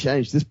things have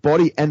changed. This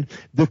body, and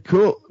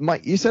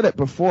Mike, you said it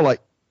before, like,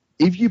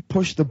 if you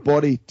push the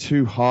body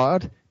too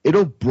hard,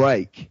 it'll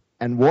break.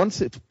 And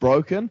once it's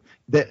broken,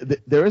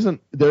 there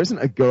isn't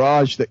a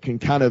garage that can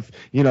kind of,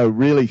 you know,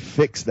 really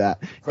fix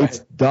that. Right. It's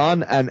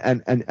done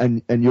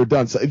and you're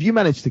done. So if you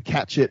manage to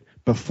catch it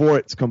before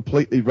it's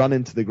completely run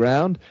into the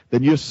ground,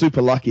 then you're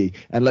super lucky,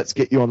 and let's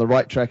get you on the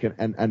right track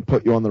and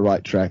put you on the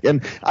right track.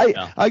 And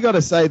I got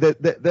to say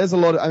that there's a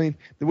lot of, I mean,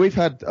 we've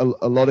had a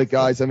lot of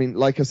guys. I mean,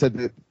 like I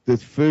said, the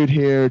food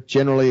here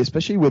generally,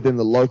 especially within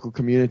the local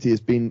community, has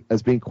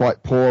been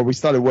quite poor. We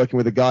started working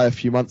with a guy a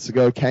few months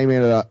ago, came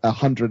in at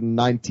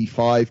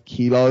 195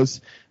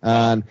 kilos.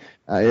 And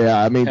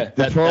I mean,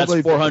 that's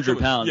 400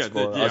 pounds.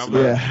 Let's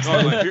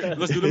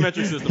do the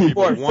metric system.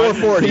 People.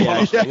 440.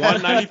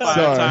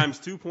 195 times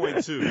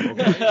 2.2.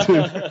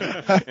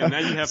 Okay. And now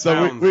you have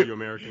pounds, you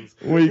Americans.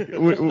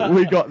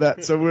 We got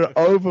that. So we're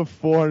over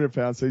 400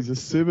 pounds. So he's a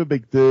super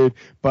big dude.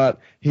 But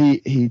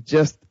he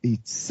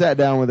sat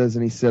down with us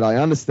and he said, I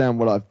understand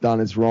what I've done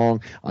is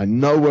wrong. I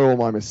know where all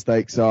my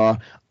mistakes are.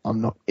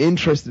 I'm not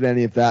interested in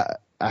any of that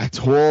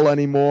at all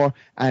anymore.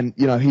 And,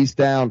 you know, he's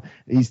down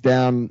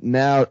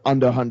now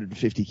under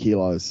 150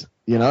 kilos,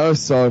 you know,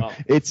 so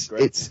it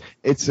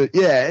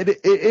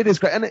is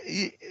great. And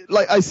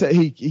like I said,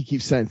 he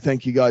keeps saying,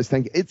 thank you guys.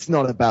 Thank you. It's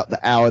not about the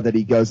hour that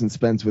he goes and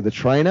spends with a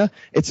trainer.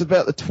 It's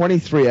about the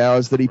 23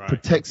 hours that he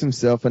protects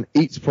himself and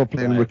eats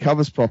properly and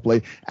recovers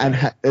properly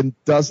and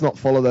does not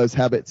follow those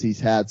habits he's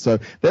had. So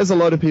there's a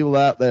lot of people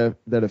out there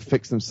that have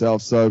fixed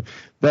themselves. So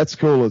that's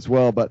cool as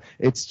well. But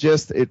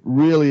it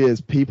really is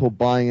people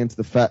buying into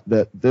the fact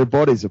that their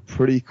body's a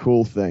pretty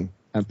cool thing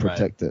and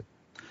protect it.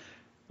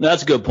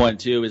 That's a good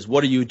point too, is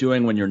what are you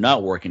doing when you're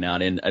not working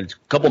out? And a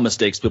couple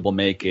mistakes people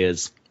make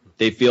is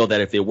they feel that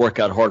if they work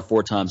out hard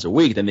 4 times a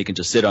week, then they can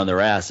just sit on their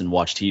ass and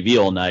watch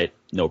TV all night,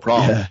 no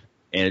problem. Yeah.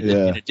 And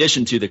in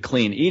addition to the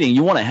clean eating,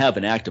 you want to have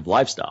an active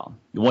lifestyle.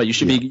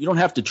 You don't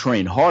have to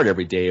train hard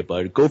every day,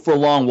 but go for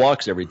long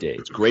walks every day.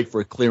 It's great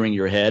for clearing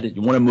your head.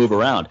 You want to move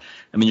around.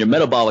 I mean, your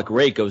metabolic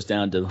rate goes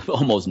down to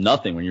almost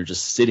nothing when you're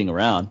just sitting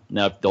around.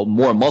 Now, the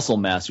more muscle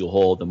mass you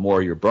hold, the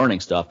more you're burning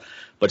stuff.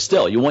 But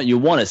still, you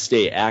want to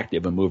stay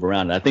active and move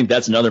around. And I think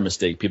that's another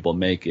mistake people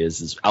make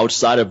is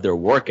outside of their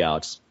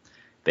workouts,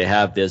 they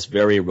have this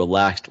very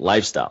relaxed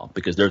lifestyle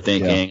because they're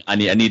thinking, I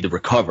need to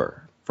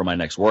recover for my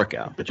next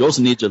workout. But you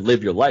also need to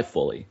live your life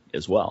fully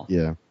as well.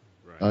 Yeah.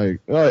 I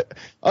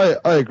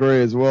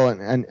agree as well.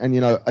 And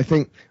you know, I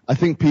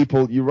think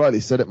people, you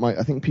rightly said it, Mike,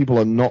 I think people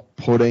are not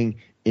putting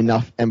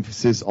enough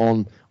emphasis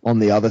on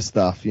the other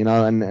stuff, you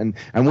know, and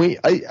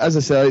as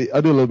I say,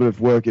 I do a little bit of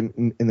work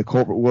in the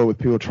corporate world with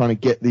people trying to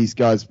get these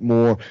guys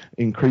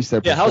increase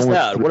their performance. Yeah, how's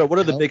that? What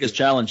are the biggest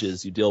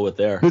challenges you deal with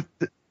there?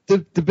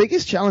 The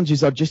biggest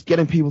challenges are just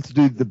getting people to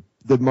do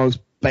the most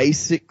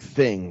basic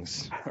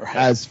things. Right.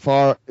 As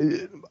far,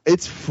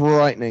 it's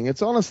frightening.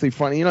 It's honestly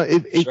frightening. You know,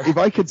 if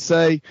I could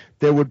say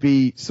there would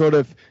be sort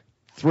of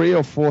 3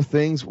 or 4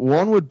 things,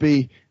 one would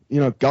be, you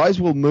know, guys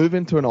will move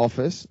into an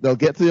office. They'll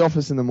get to the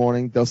office in the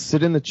morning. They'll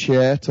sit in the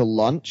chair till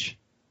lunch.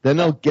 Then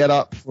they'll get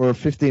up for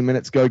 15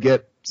 minutes, go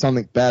get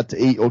something bad to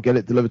eat or get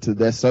it delivered to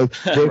the desk. So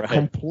they're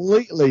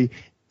completely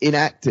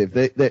inactive.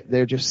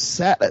 They're just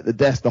sat at the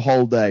desk the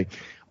whole day.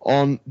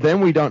 Then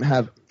we don't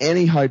have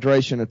any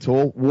hydration at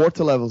all.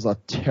 Water levels are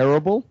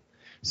terrible.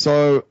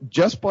 So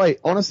just by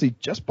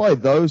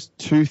those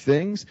 2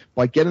 things,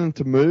 by getting them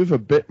to move a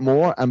bit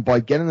more and by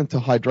getting them to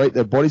hydrate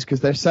their bodies, because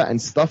they're sat in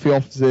stuffy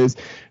offices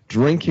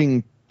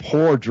drinking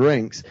poor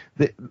drinks,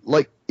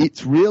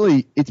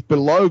 it's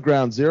below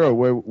ground zero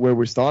where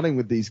we're starting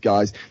with these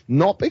guys.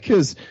 Not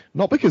because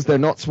they're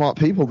not smart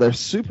people, they're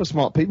super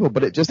smart people,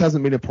 but it just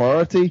hasn't been a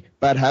priority.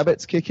 Bad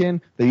habits kick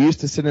in. They're used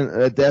to sitting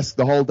at a desk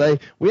the whole day.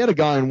 We had a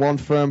guy in one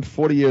firm,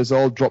 40 years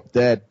old, dropped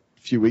dead a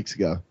few weeks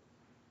ago.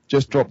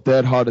 Just dropped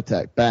dead, heart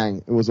attack,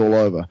 bang, it was all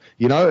over.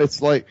 You know,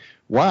 it's like,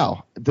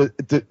 wow,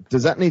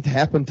 does that need to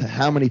happen to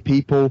how many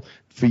people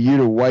for you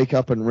to wake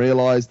up and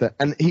realize that?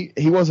 And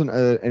he wasn't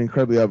an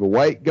incredibly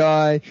overweight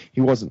guy. He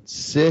wasn't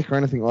sick or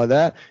anything like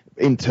that.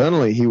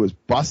 Internally, he was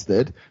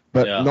busted,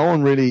 but no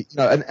one really, you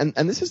know,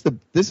 and this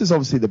is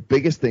obviously the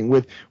biggest thing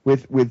with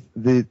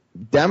the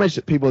damage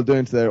that people are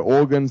doing to their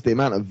organs, the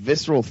amount of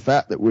visceral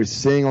fat that we're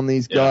seeing on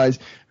these guys.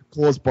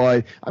 Caused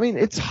by, I mean,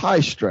 it's high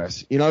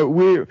stress. You know,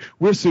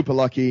 we're super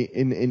lucky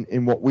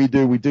in what we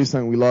do. We do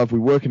something we love. We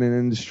work in an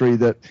industry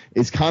that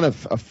is kind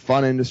of a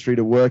fun industry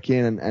to work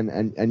in,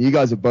 and you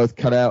guys have both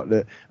cut out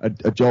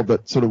a job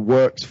that sort of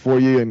works for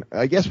you. And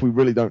I guess we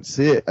really don't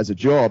see it as a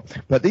job.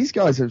 But these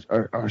guys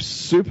are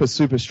super,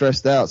 super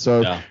stressed out.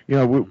 So, you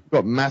know, we've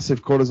got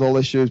massive cortisol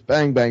issues,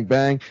 bang, bang,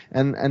 bang.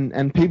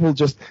 And people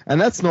just, and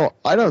that's not,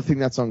 I don't think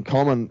that's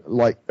uncommon,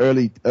 like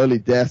early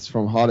deaths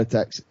from heart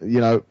attacks,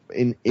 you know,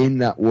 in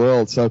that world.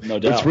 So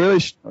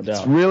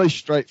it's really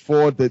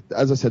straightforward. That,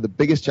 as I said, the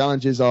biggest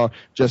challenges are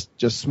just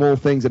small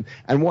things. And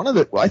I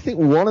think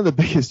one of the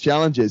biggest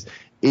challenges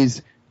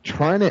is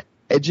trying to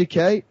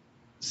educate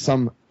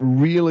some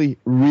really,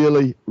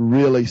 really,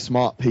 really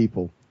smart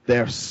people.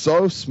 They're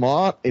so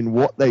smart in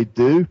what they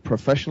do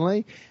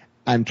professionally,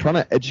 and trying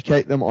to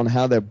educate them on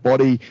how their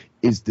body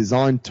is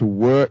designed to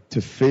work,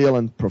 to feel,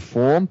 and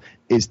perform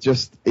is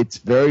just, it's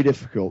very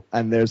difficult.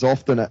 And there's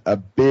often a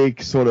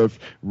big sort of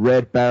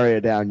red barrier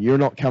down. You're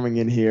not coming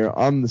in here.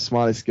 I'm the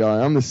smartest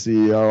guy. I'm the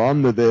CEO.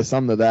 I'm the this.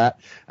 I'm the that.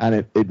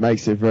 And it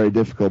makes it very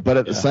difficult. But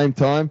at the same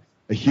time,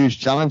 a huge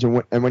challenge.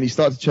 And when you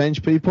start to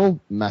change people,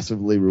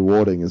 massively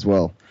rewarding as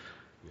well.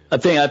 I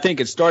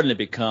think it's starting to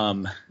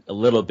become a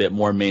little bit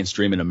more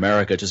mainstream in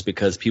America just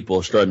because people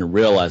are starting to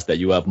realize that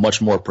you have much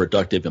more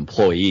productive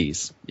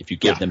employees if you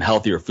give them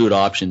healthier food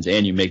options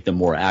and you make them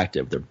more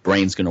active. Their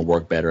brain's going to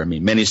work better. I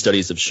mean, many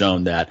studies have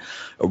shown that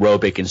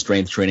aerobic and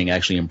strength training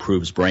actually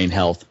improves brain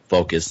health,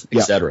 focus,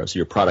 etc. So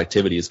your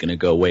productivity is going to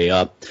go way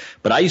up.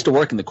 But I used to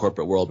work in the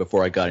corporate world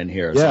before I got in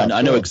here. So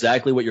I know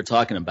exactly what you're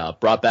talking about.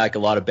 Brought back a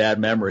lot of bad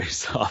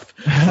memories of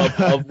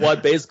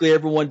what basically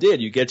everyone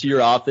did. You get to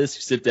your office,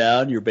 you sit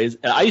down,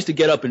 I used to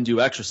get up and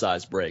do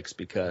exercise breaks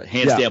because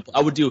handstand.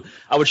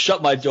 I would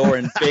shut my door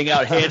and bang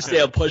out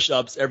handstand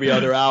push-ups every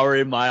other hour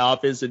in my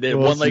office, and then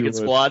one-legged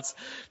squats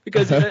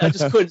because I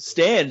just couldn't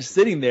stand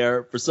sitting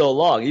there for so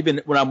long.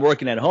 Even when I'm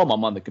working at home,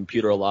 I'm on the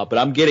computer a lot, but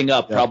I'm getting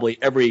up probably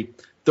every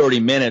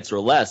 30 minutes or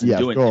less and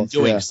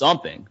doing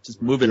something,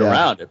 just moving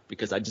around it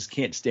because I just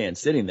can't stand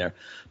sitting there.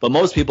 But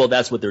most people,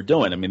 that's what they're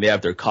doing. I mean, they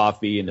have their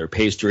coffee and their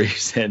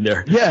pastries and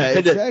their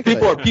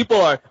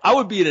people are. I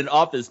would be in an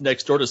office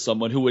next door to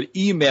someone who would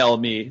email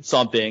me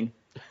something.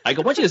 I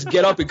go, why don't you just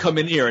get up and come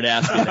in here and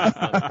ask me that?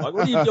 Like,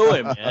 what are you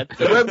doing, man?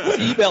 We're having this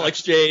email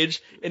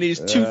exchange, and he's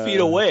 2 feet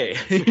away.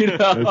 You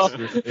know,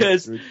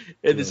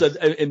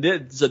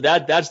 so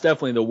that's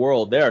definitely the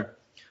world there.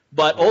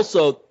 But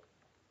also,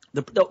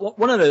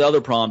 one of the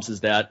other problems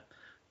is that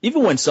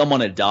even when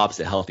someone adopts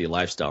a healthy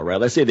lifestyle, right?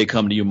 Let's say they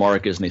come to you,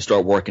 Marcus, and they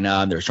start working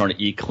out and they're starting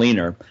to eat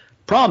cleaner.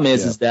 Problem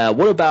is that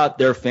what about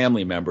their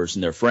family members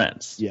and their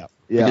friends?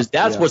 Because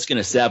that's what's going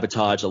to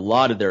sabotage a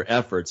lot of their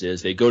efforts.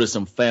 Is they go to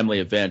some family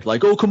event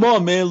like, oh, come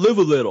on, man, live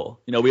a little.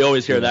 We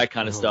always hear that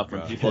kind of stuff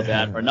from people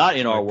that are not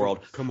in our world.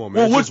 Come on,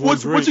 man. Well,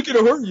 what's it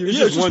going to hurt you? It's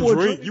just one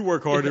drink. You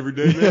work hard every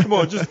day, man. Come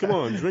on,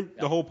 drink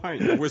the whole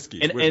pint of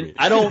whiskey. And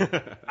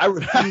I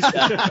refuse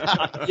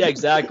that. Yeah,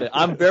 exactly.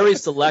 I'm very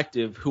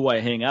selective who I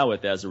hang out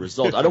with as a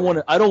result. I don't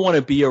want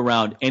to be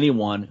around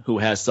anyone who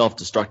has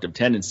self-destructive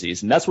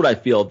tendencies, and that's what I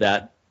feel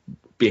that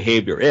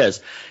behavior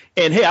is.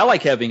 And hey, I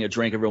like having a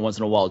drink every once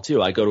in a while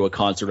too. I go to a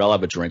concert, I'll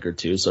have a drink or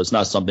two, so it's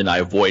not something I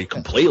avoid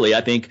completely.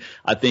 I think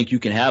you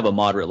can have a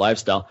moderate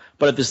lifestyle,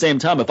 but at the same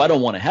time, if I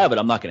don't want to have it,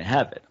 I'm not going to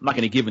have it. I'm not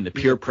going to give in the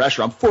peer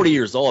pressure. I'm 40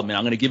 years old, man.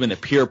 I'm going to give in the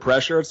peer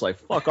pressure. It's like,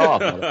 fuck off,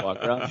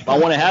 motherfucker. If I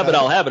want to have it,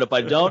 I'll have it. If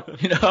I don't,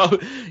 get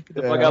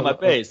the fuck out of my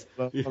face.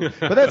 But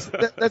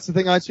that's the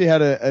thing. I actually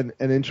had an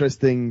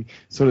interesting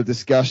sort of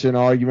discussion,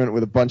 argument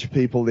with a bunch of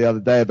people the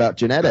other day about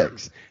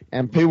genetics.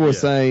 And people were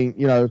saying,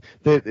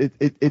 that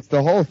it's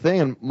the whole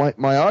thing. And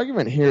my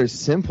argument here is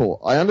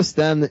simple. I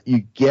understand that you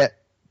get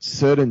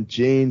certain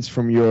genes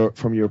from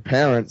your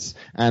parents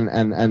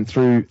and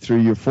through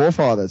your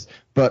forefathers,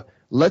 but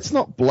let's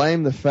not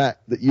blame the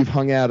fact that you've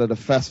hung out at a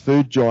fast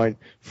food joint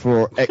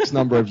for X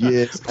number of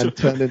years and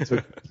turned into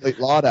a complete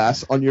lard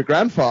ass on your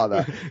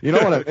grandfather. You know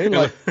what I mean?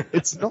 Like,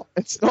 it's not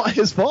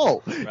his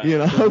fault. Right.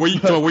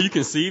 Were you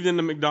conceived in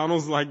the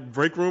McDonald's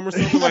break room or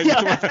something?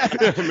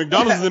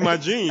 McDonald's is in my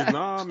genes.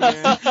 Nah,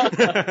 man.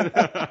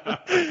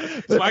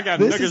 So I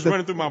got nuggets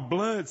running through my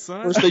blood,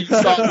 son. First thing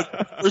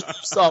you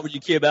saw when you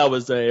came out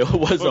was a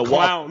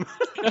clown.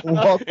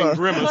 And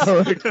Grimace.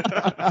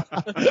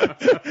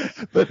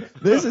 But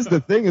this is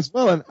the thing as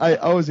well, and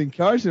I was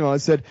encouraging him. I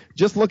said,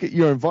 just look at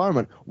your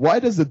environment. Why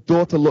does the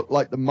daughter look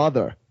like the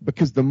mother?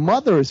 Because the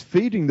mother is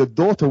feeding the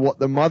daughter what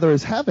the mother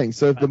is having.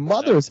 So if the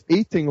mother is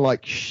eating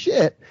like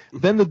shit,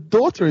 then the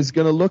daughter is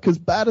going to look as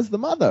bad as the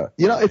mother.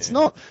 It's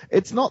not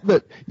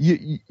that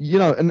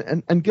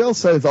and girls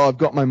say, oh, I've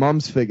got my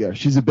mom's figure.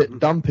 She's a bit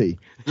dumpy.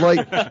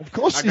 Like, of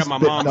course she's I got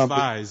my mom's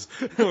thighs.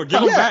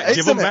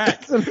 Give them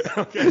back.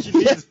 Okay, she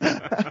needs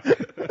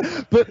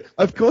But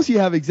of course you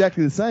have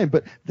exactly the same.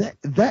 But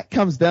that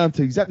comes down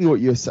to exactly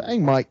what you're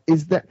saying, Mike,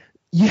 is that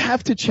you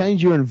have to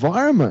change your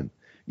environment.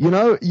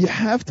 You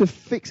have to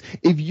fix,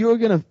 if you're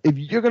gonna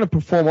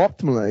perform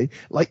optimally,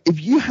 like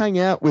if you hang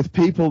out with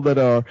people that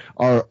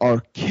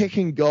are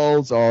kicking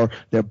goals, or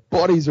their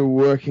bodies are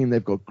working,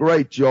 they've got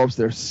great jobs,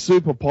 they're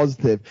super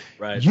positive,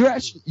 right.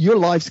 Your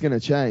life's gonna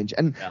change.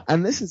 And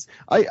this is,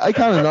 I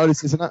kind of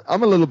notice this, and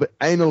I'm a little bit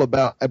anal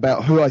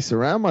about who I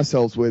surround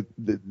myself with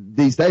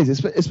these days,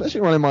 especially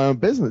running my own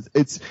business.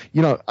 It's,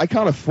 I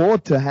can't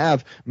afford to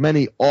have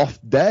many off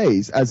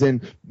days, as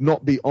in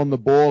not be on the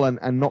ball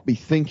and not be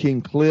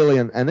thinking clearly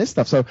and this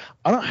stuff. So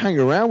I don't hang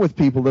around with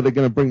people that are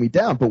going to bring me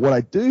down. But what I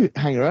do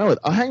hang around with,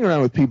 I hang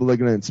around with people that are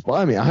going to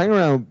inspire me.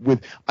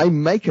 I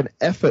make an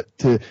effort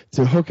to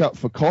hook up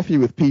for coffee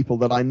with people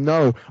that I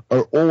know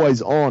are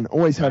always on,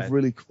 always have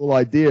really cool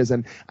ideas.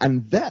 And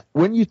that,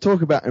 when you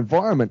talk about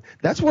environment,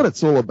 that's what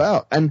it's all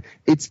about. And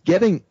it's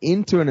getting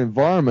into an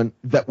environment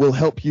that will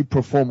help you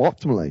perform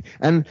optimally.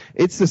 And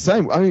it's the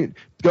same. I mean,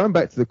 going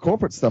back to the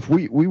corporate stuff,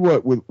 we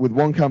worked with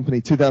one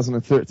company,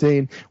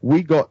 2013.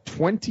 We got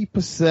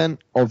 20%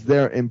 of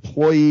their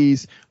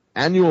employees'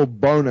 annual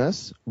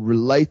bonus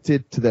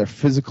related to their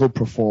physical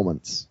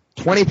performance.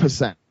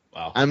 20%.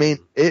 Wow. I mean,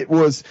 it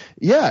was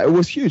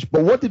huge.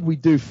 But what did we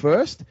do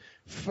first?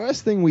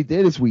 First thing we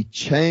did is we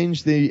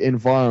changed the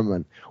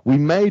environment. We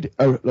made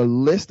a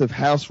list of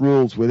house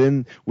rules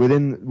within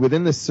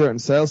this certain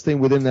sales team,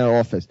 within their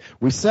office.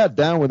 We sat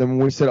down with them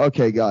and we said,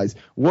 okay, guys,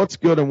 what's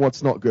good and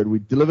what's not good? We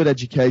delivered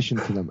education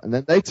to them. And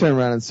then they turned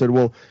around and said,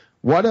 well,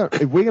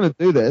 if we're going to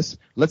do this,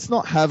 let's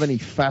not have any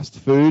fast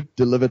food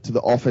delivered to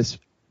the office,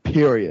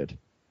 period.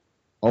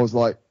 I was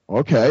like,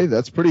 okay,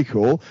 that's pretty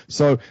cool.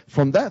 So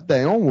from that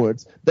day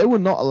onwards, they were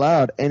not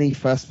allowed any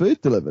fast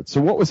food delivered.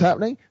 So what was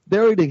happening?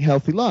 They're eating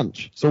healthy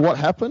lunch. So what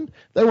happened?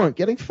 They weren't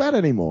getting fat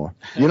anymore.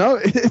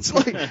 It's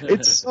like,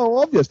 it's so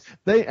obvious.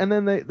 They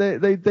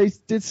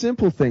did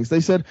simple things.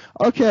 They said,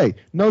 okay,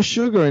 no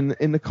sugar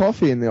in the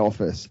coffee in the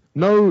office.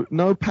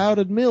 No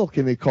powdered milk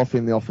in the coffee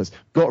in the office.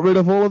 Got rid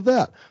of all of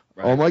that.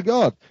 Right. Oh my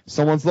God,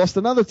 someone's lost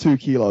another 2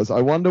 kilos.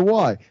 I wonder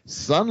why.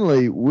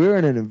 Suddenly we're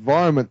in an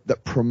environment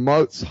that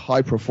promotes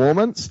high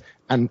performance,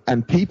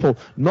 and people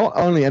not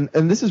only, and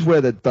this is where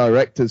the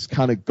directors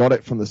kind of got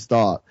it from the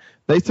start.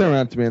 They turned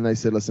around to me and they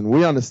said, listen,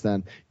 we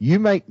understand. You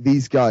make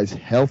these guys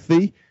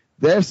healthy,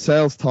 their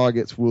sales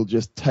targets will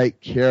just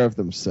take care of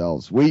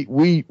themselves.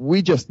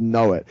 We just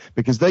know it,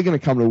 because they're going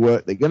to come to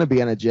work, they're going to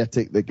be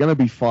energetic, they're going to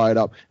be fired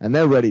up, and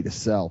they're ready to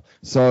sell.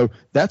 So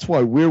that's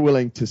why we're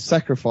willing to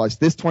sacrifice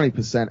this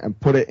 20% and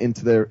put it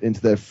into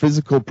their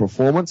physical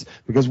performance,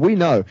 because we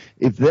know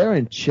if they're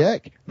in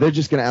check, they're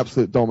just going to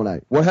absolutely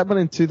dominate. What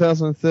happened in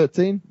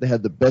 2013? They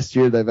had the best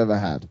year they've ever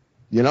had.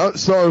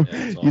 So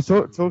you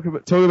talk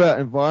about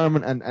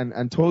environment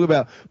and talk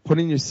about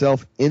putting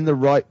yourself in the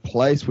right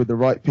place with the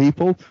right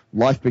people.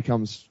 Life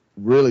becomes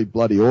really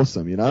bloody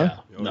awesome, Yeah.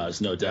 No,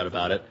 there's no doubt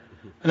about it.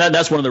 And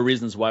that's one of the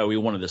reasons why we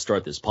wanted to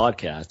start this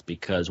podcast,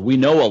 because we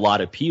know a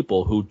lot of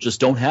people who just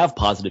don't have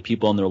positive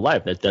people in their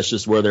life. That's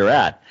just where they're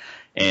at.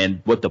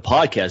 And what the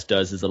podcast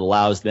does is it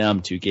allows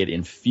them to get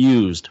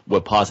infused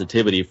with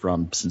positivity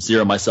from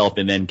Sincere, myself,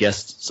 and then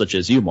guests such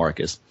as you,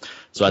 Marcus.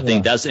 So I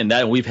think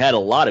we've had a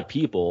lot of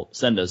people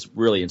send us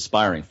really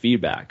inspiring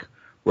feedback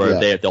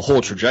where the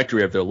whole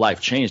trajectory of their life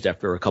changed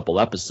after a couple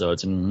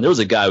episodes. And there was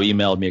a guy who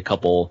emailed me a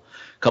couple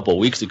of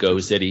weeks ago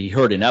who said he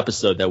heard an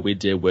episode that we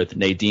did with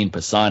Nadine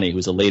Pisani,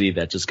 who's a lady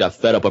that just got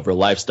fed up of her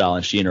lifestyle,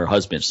 and she and her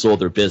husband sold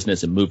their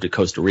business and moved to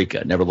Costa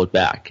Rica, never looked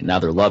back, and now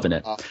they're loving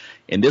it.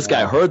 And this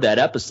guy heard that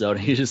episode,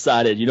 and he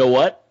decided, you know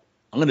what,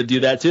 I'm going to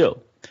do that too.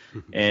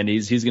 And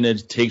he's going to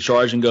take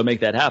charge and go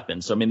make that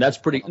happen. So I mean, that's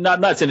pretty.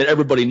 Not saying that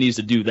everybody needs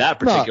to do that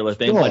particular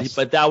thing,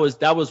 but that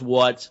was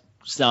what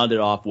sounded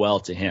off well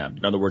to him.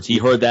 In other words, he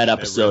heard that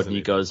episode and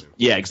he goes,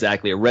 yeah,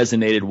 exactly. It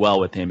resonated well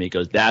with him. He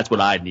goes, that's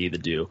what I need to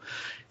do.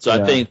 So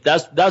I think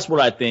that's what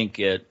I think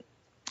a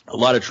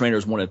lot of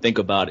trainers want to think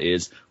about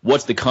is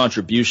what's the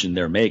contribution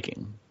they're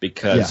making,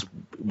 because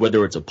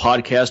whether it's a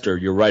podcast or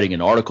you're writing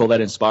an article that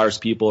inspires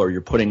people or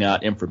you're putting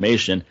out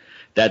information,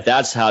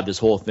 that's how this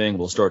whole thing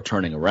will start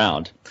turning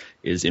around,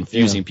 is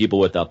infusing people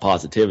with that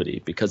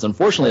positivity. Because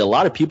unfortunately, a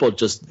lot of people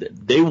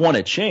they want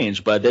to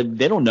change, but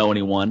they don't know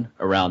anyone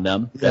around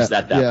them that's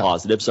that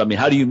positive. So I mean,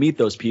 how do you meet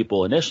those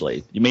people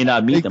initially? You may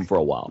not meet them for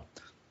a while.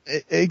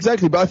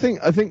 Exactly, but I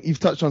think you've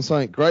touched on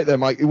something great there,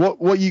 Mike.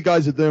 What you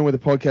guys are doing with the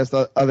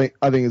podcast,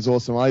 I think is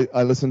awesome.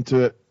 I listen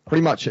to it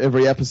pretty much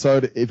every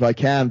episode if I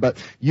can, but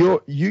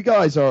you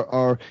guys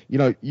are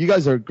you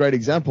guys are a great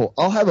example.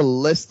 I'll have a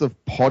list of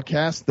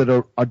podcasts that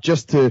are I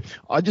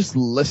just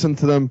listen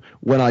to them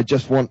when I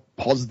just want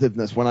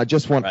positiveness, when I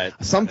just want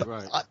something.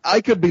 I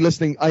could be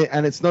listening,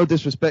 and it's no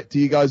disrespect to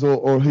you guys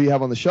or who you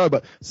have on the show,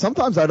 but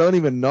sometimes I don't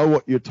even know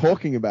what you're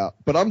talking about,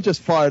 but I'm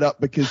just fired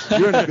up because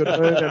you're in a good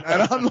mood,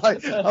 and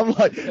I'm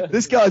like,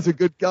 this guy's a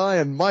good guy,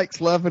 and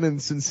Mike's laughing,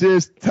 and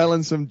Sincere's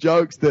telling some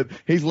jokes that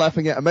he's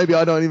laughing at, and maybe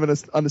I don't even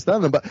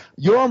understand them, but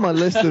you're on my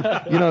list of,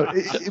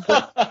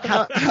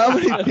 how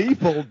many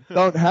people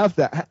don't have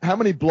that? How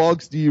many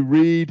blogs do you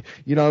read?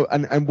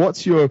 And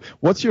what's your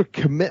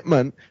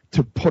commitment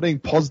to putting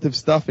positive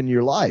stuff in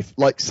your life?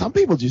 Like, some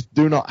people just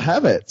do not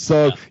have it.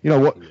 So,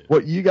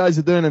 what you guys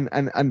are doing,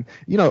 and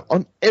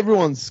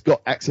everyone's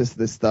got access to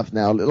this stuff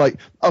now. Like,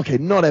 okay,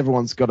 not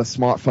everyone's got a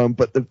smartphone,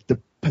 but the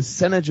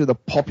percentage of the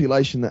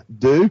population that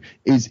do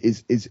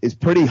is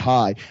pretty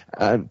high.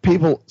 And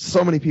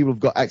so many people have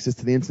got access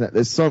to the internet.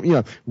 There's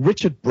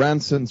Richard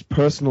Branson's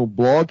personal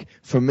blog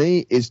for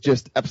me is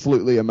just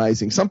absolutely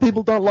amazing. Some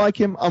people don't like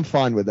him. I'm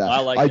fine with that.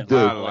 I do.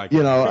 I like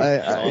him.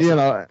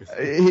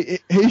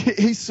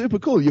 He's super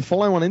cool. You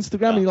follow him on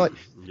Instagram and you're like,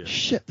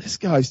 shit, this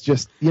guy's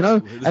just,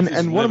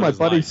 and one of my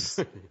buddies,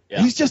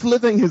 he's just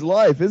living his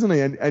life, isn't he?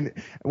 And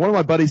one of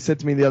my buddies said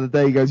to me the other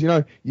day, he goes,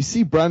 you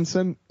see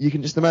Branson, you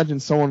can just imagine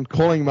someone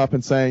calling him up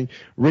and saying,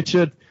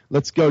 Richard,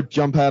 let's go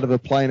jump out of a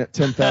plane at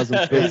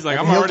 10,000 feet. He's like,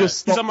 I'm already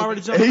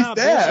jumping out.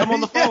 There. I'm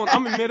on the phone.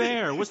 I'm in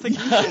midair. What's the key?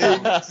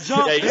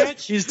 Jump,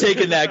 bitch. He's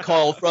taking that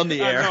call from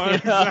the air.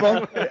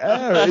 From the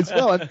air. It's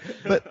fun.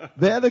 But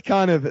they're the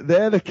kind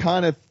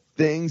of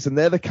things, and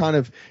they're the kind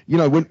of,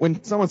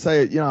 when someone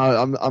say,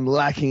 I'm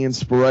lacking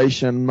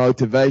inspiration,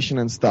 motivation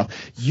and stuff,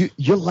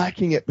 you're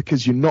lacking it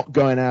because you're not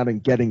going out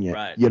and getting it,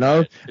 right.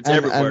 It's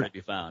everywhere to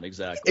be found.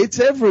 Exactly. It's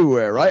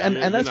everywhere, right?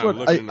 And that's not what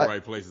looking in the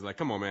right places. Like,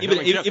 come on, man.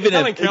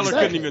 Helen Keller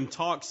couldn't even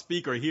talk,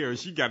 speak, or hear, and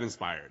she got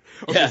inspired.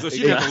 Okay, so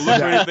she didn't have to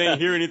look at anything,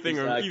 hear anything,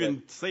 or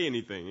even say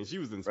anything, and she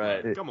was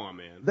inspired. Right. Come on,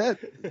 man.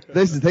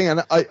 This is the thing,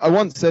 and I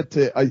once said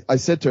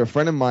to a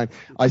friend of mine,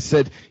 I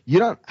said, you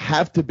don't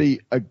have to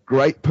be a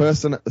great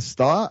person at the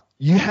start.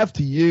 You have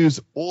to use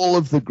all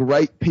of the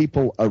great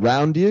people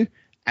around you,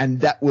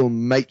 and that will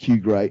make you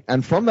great.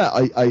 And from that,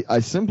 I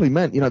simply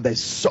meant,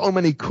 there's so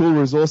many cool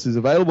resources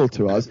available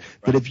to us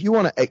that if you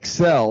want to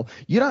excel,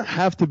 you don't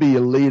have to be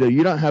a leader.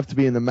 You don't have to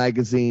be in the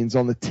magazines,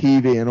 on the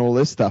TV and all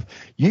this stuff.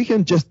 You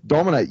can just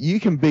dominate. You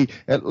can be,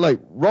 like,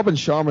 Robin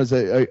Sharma is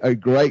a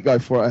great guy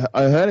for it.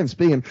 I heard him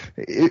speaking.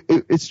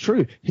 It's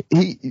true.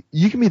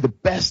 You can be the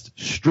best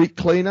street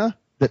cleaner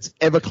that's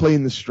ever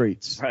cleaned the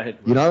streets, right?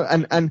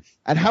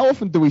 And how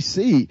often do we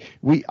see?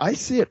 I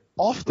see it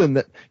often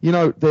that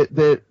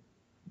that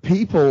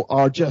people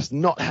are just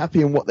not happy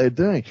in what they're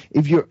doing.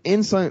 If you're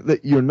in something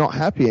that you're not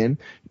happy in,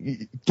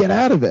 get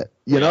out of it,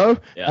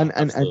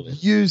 and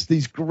use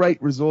these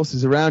great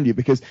resources around you,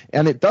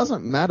 and it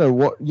doesn't matter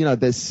what,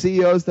 there's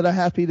CEOs that are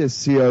happy, there's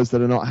CEOs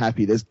that are not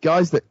happy, there's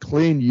guys that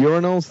clean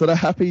urinals that are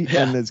happy,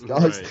 and there's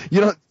guys,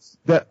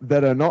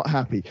 that are not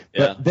happy,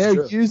 but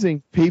they're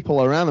using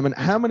people around them. And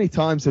how many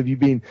times have you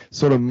been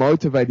sort of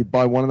motivated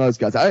by one of those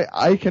guys?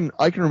 I can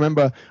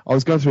remember I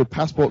was going through a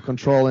passport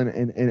control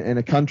in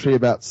a country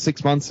about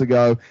 6 months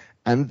ago,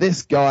 and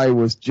this guy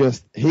was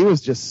just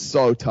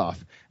so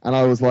tough. And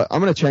I was like, I'm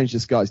going to change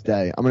this guy's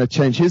day. I'm going to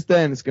change his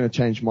day, and it's going to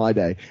change my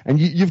day. And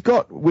you've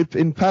got,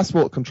 in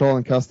passport control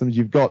and customs,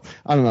 you've got,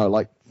 I don't know,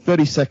 like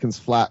 30 seconds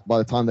flat by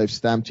the time they've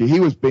stamped you. He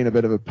was being a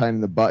bit of a pain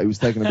in the butt. He was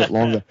taking a bit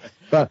longer.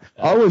 But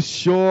I was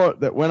sure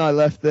that when I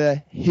left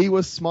there, he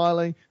was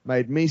smiling,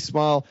 made me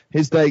smile.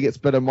 His day gets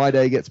better, my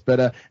day gets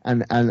better,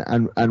 and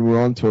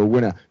we're on to a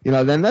winner.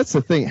 Then that's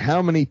the thing.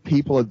 How many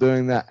people are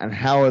doing that, and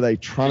how are they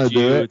trying to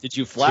do it? Did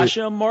you flash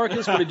him,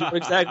 Marcus? What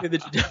exactly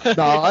did you do?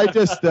 No, I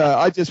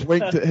just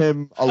winked at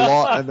him a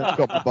lot and then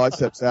got my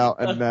biceps out,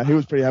 and he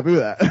was pretty happy with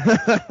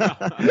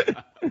that.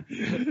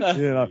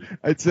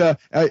 It's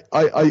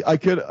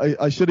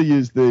I should have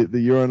used the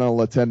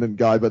urinal attendant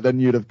guy, but then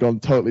you'd have gone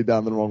totally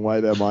down the wrong way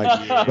there,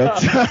 Mike.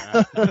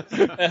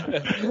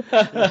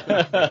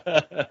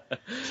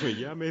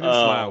 Yeah, I made him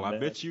smile. Man. I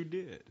bet you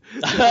did.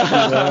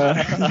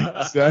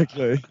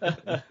 Exactly.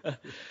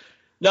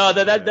 No,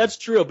 that's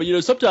true. But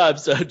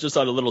sometimes just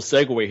on a little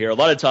segue here, a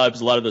lot of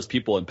times, a lot of those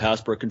people in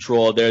passport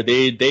control,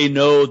 they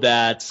know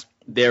that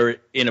they're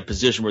in a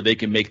position where they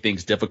can make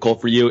things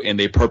difficult for you, and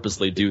they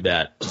purposely do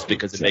that just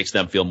because it makes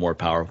them feel more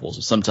powerful.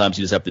 So sometimes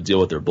you just have to deal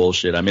with their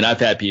bullshit. I mean, I've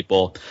had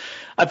people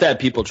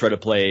try to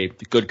play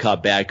good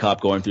cop, bad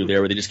cop going through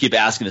there, where they just keep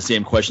asking the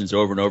same questions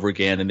over and over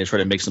again, and they try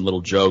to make some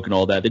little joke and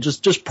all that. They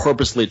just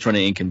purposely trying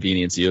to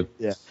inconvenience you.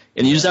 Yeah.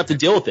 And you just have to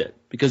deal with it,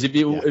 because if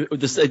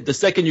the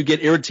second you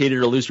get irritated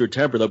or lose your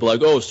temper, they'll be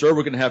like, "Oh, sir,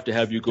 we're going to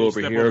have you go over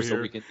here so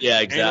we can."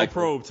 Yeah, exactly. Ain't no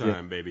probe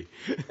time, baby.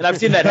 And I've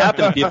seen that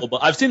happen to people.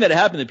 But I've seen that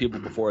happen to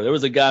people before. There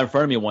was a guy in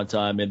front of me one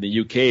time in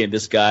the UK, and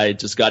this guy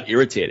just got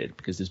irritated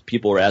because his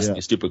people were asking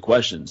these stupid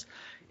questions.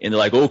 And they're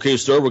like, "Okay,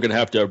 sir, we're going to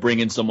have to bring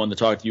in someone to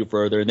talk to you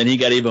further." And then he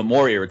got even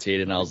more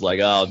irritated, and I was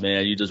like, "Oh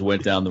man, you just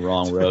went down the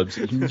wrong road.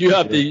 You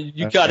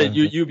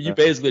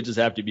basically just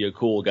have to be a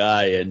cool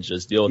guy and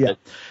just deal with it."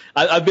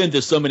 I've been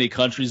to so many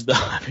countries, though.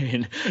 I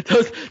mean,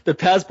 the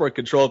passport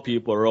control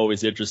people are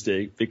always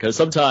interesting, because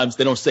sometimes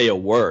they don't say a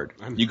word.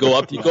 You go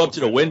up to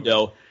the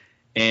window,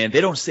 and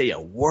they don't say a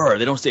word.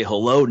 They don't say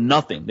hello,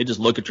 nothing. They just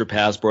look at your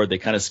passport. They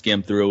kind of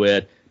skim through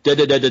it. They're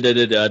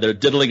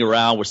diddling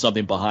around with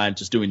something behind,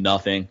 just doing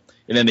nothing.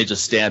 And then they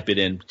just stamp it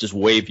and just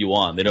wave you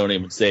on. They don't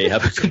even say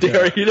 "Have a good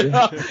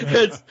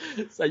day."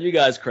 So you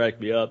guys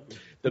crack me up.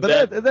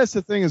 That's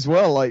the thing as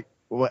well. Like,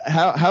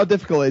 how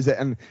difficult is it?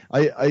 And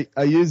I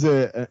use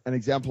an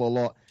example a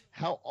lot.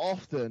 How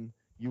often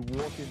you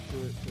walk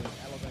into an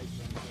elevator.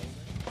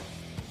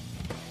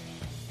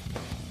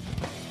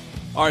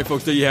 All right,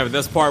 folks, there you have it.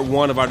 That's part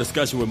one of our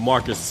discussion with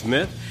Marcus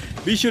Smith.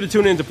 Be sure to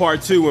tune in to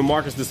part two, when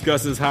Marcus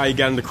discusses how he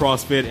got into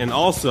CrossFit and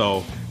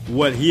also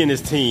what he and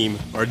his team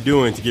are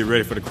doing to get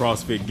ready for the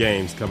CrossFit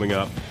Games coming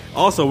up.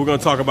 Also, we're going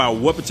to talk about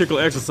what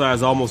particular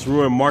exercise almost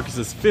ruined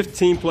Marcus's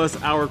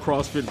 15-plus hour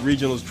CrossFit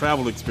Regionals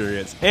travel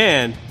experience,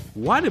 and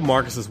why did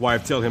Marcus's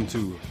wife tell him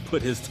to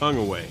put his tongue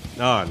away?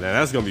 Now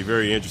that's going to be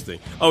very interesting.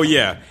 Oh,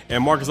 yeah,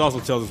 and Marcus also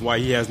tells us why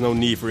he has no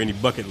need for any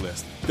bucket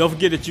list. Don't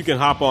forget that you can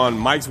hop on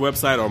Mike's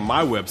website or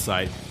my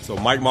website, so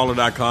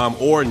MikeMahler.com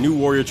or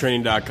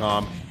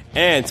NewWarriorTraining.com,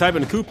 and type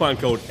in the coupon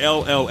code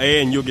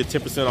LLA, and you'll get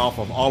 10% off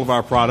of all of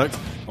our products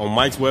on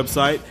Mike's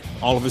website,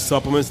 all of his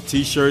supplements,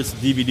 t-shirts,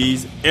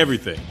 DVDs,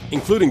 everything,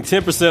 including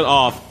 10%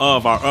 off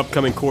of our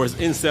upcoming course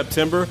in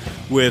September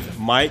with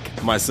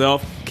Mike,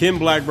 myself, Kim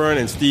Blackburn,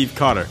 and Steve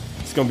Cotter.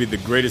 It's going to be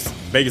the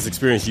biggest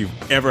experience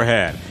you've ever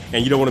had,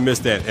 and you don't want to miss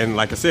that. And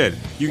like I said,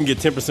 you can get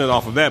 10%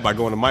 off of that by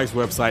going to Mike's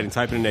website and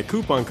typing in that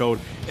coupon code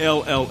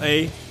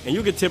LLA, and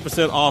you'll get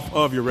 10% off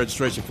of your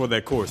registration for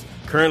that course.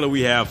 Currently,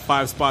 we have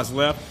 5 spots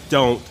left.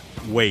 Don't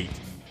wait.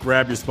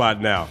 Grab your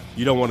spot now.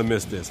 You don't want to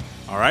miss this.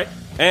 All right?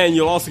 And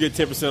you'll also get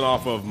 10%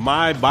 off of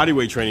my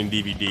bodyweight training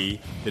DVD,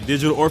 the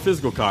digital or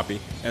physical copy,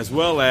 as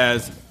well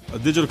as a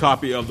digital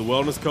copy of the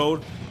Wellness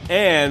Code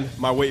and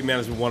my Weight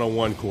Management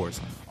 101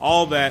 course.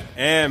 All that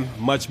and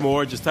much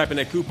more. Just type in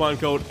that coupon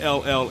code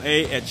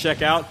LLA at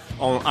checkout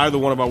on either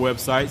one of our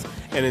websites.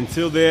 And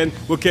until then,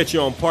 we'll catch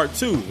you on part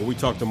two, where we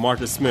talk to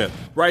Marcus Smith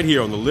right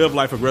here on the Live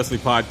Life Aggressively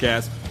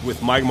podcast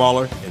with Mike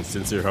Mahler and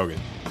Sincere Hogan.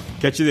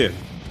 Catch you then.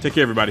 Take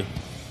care, everybody.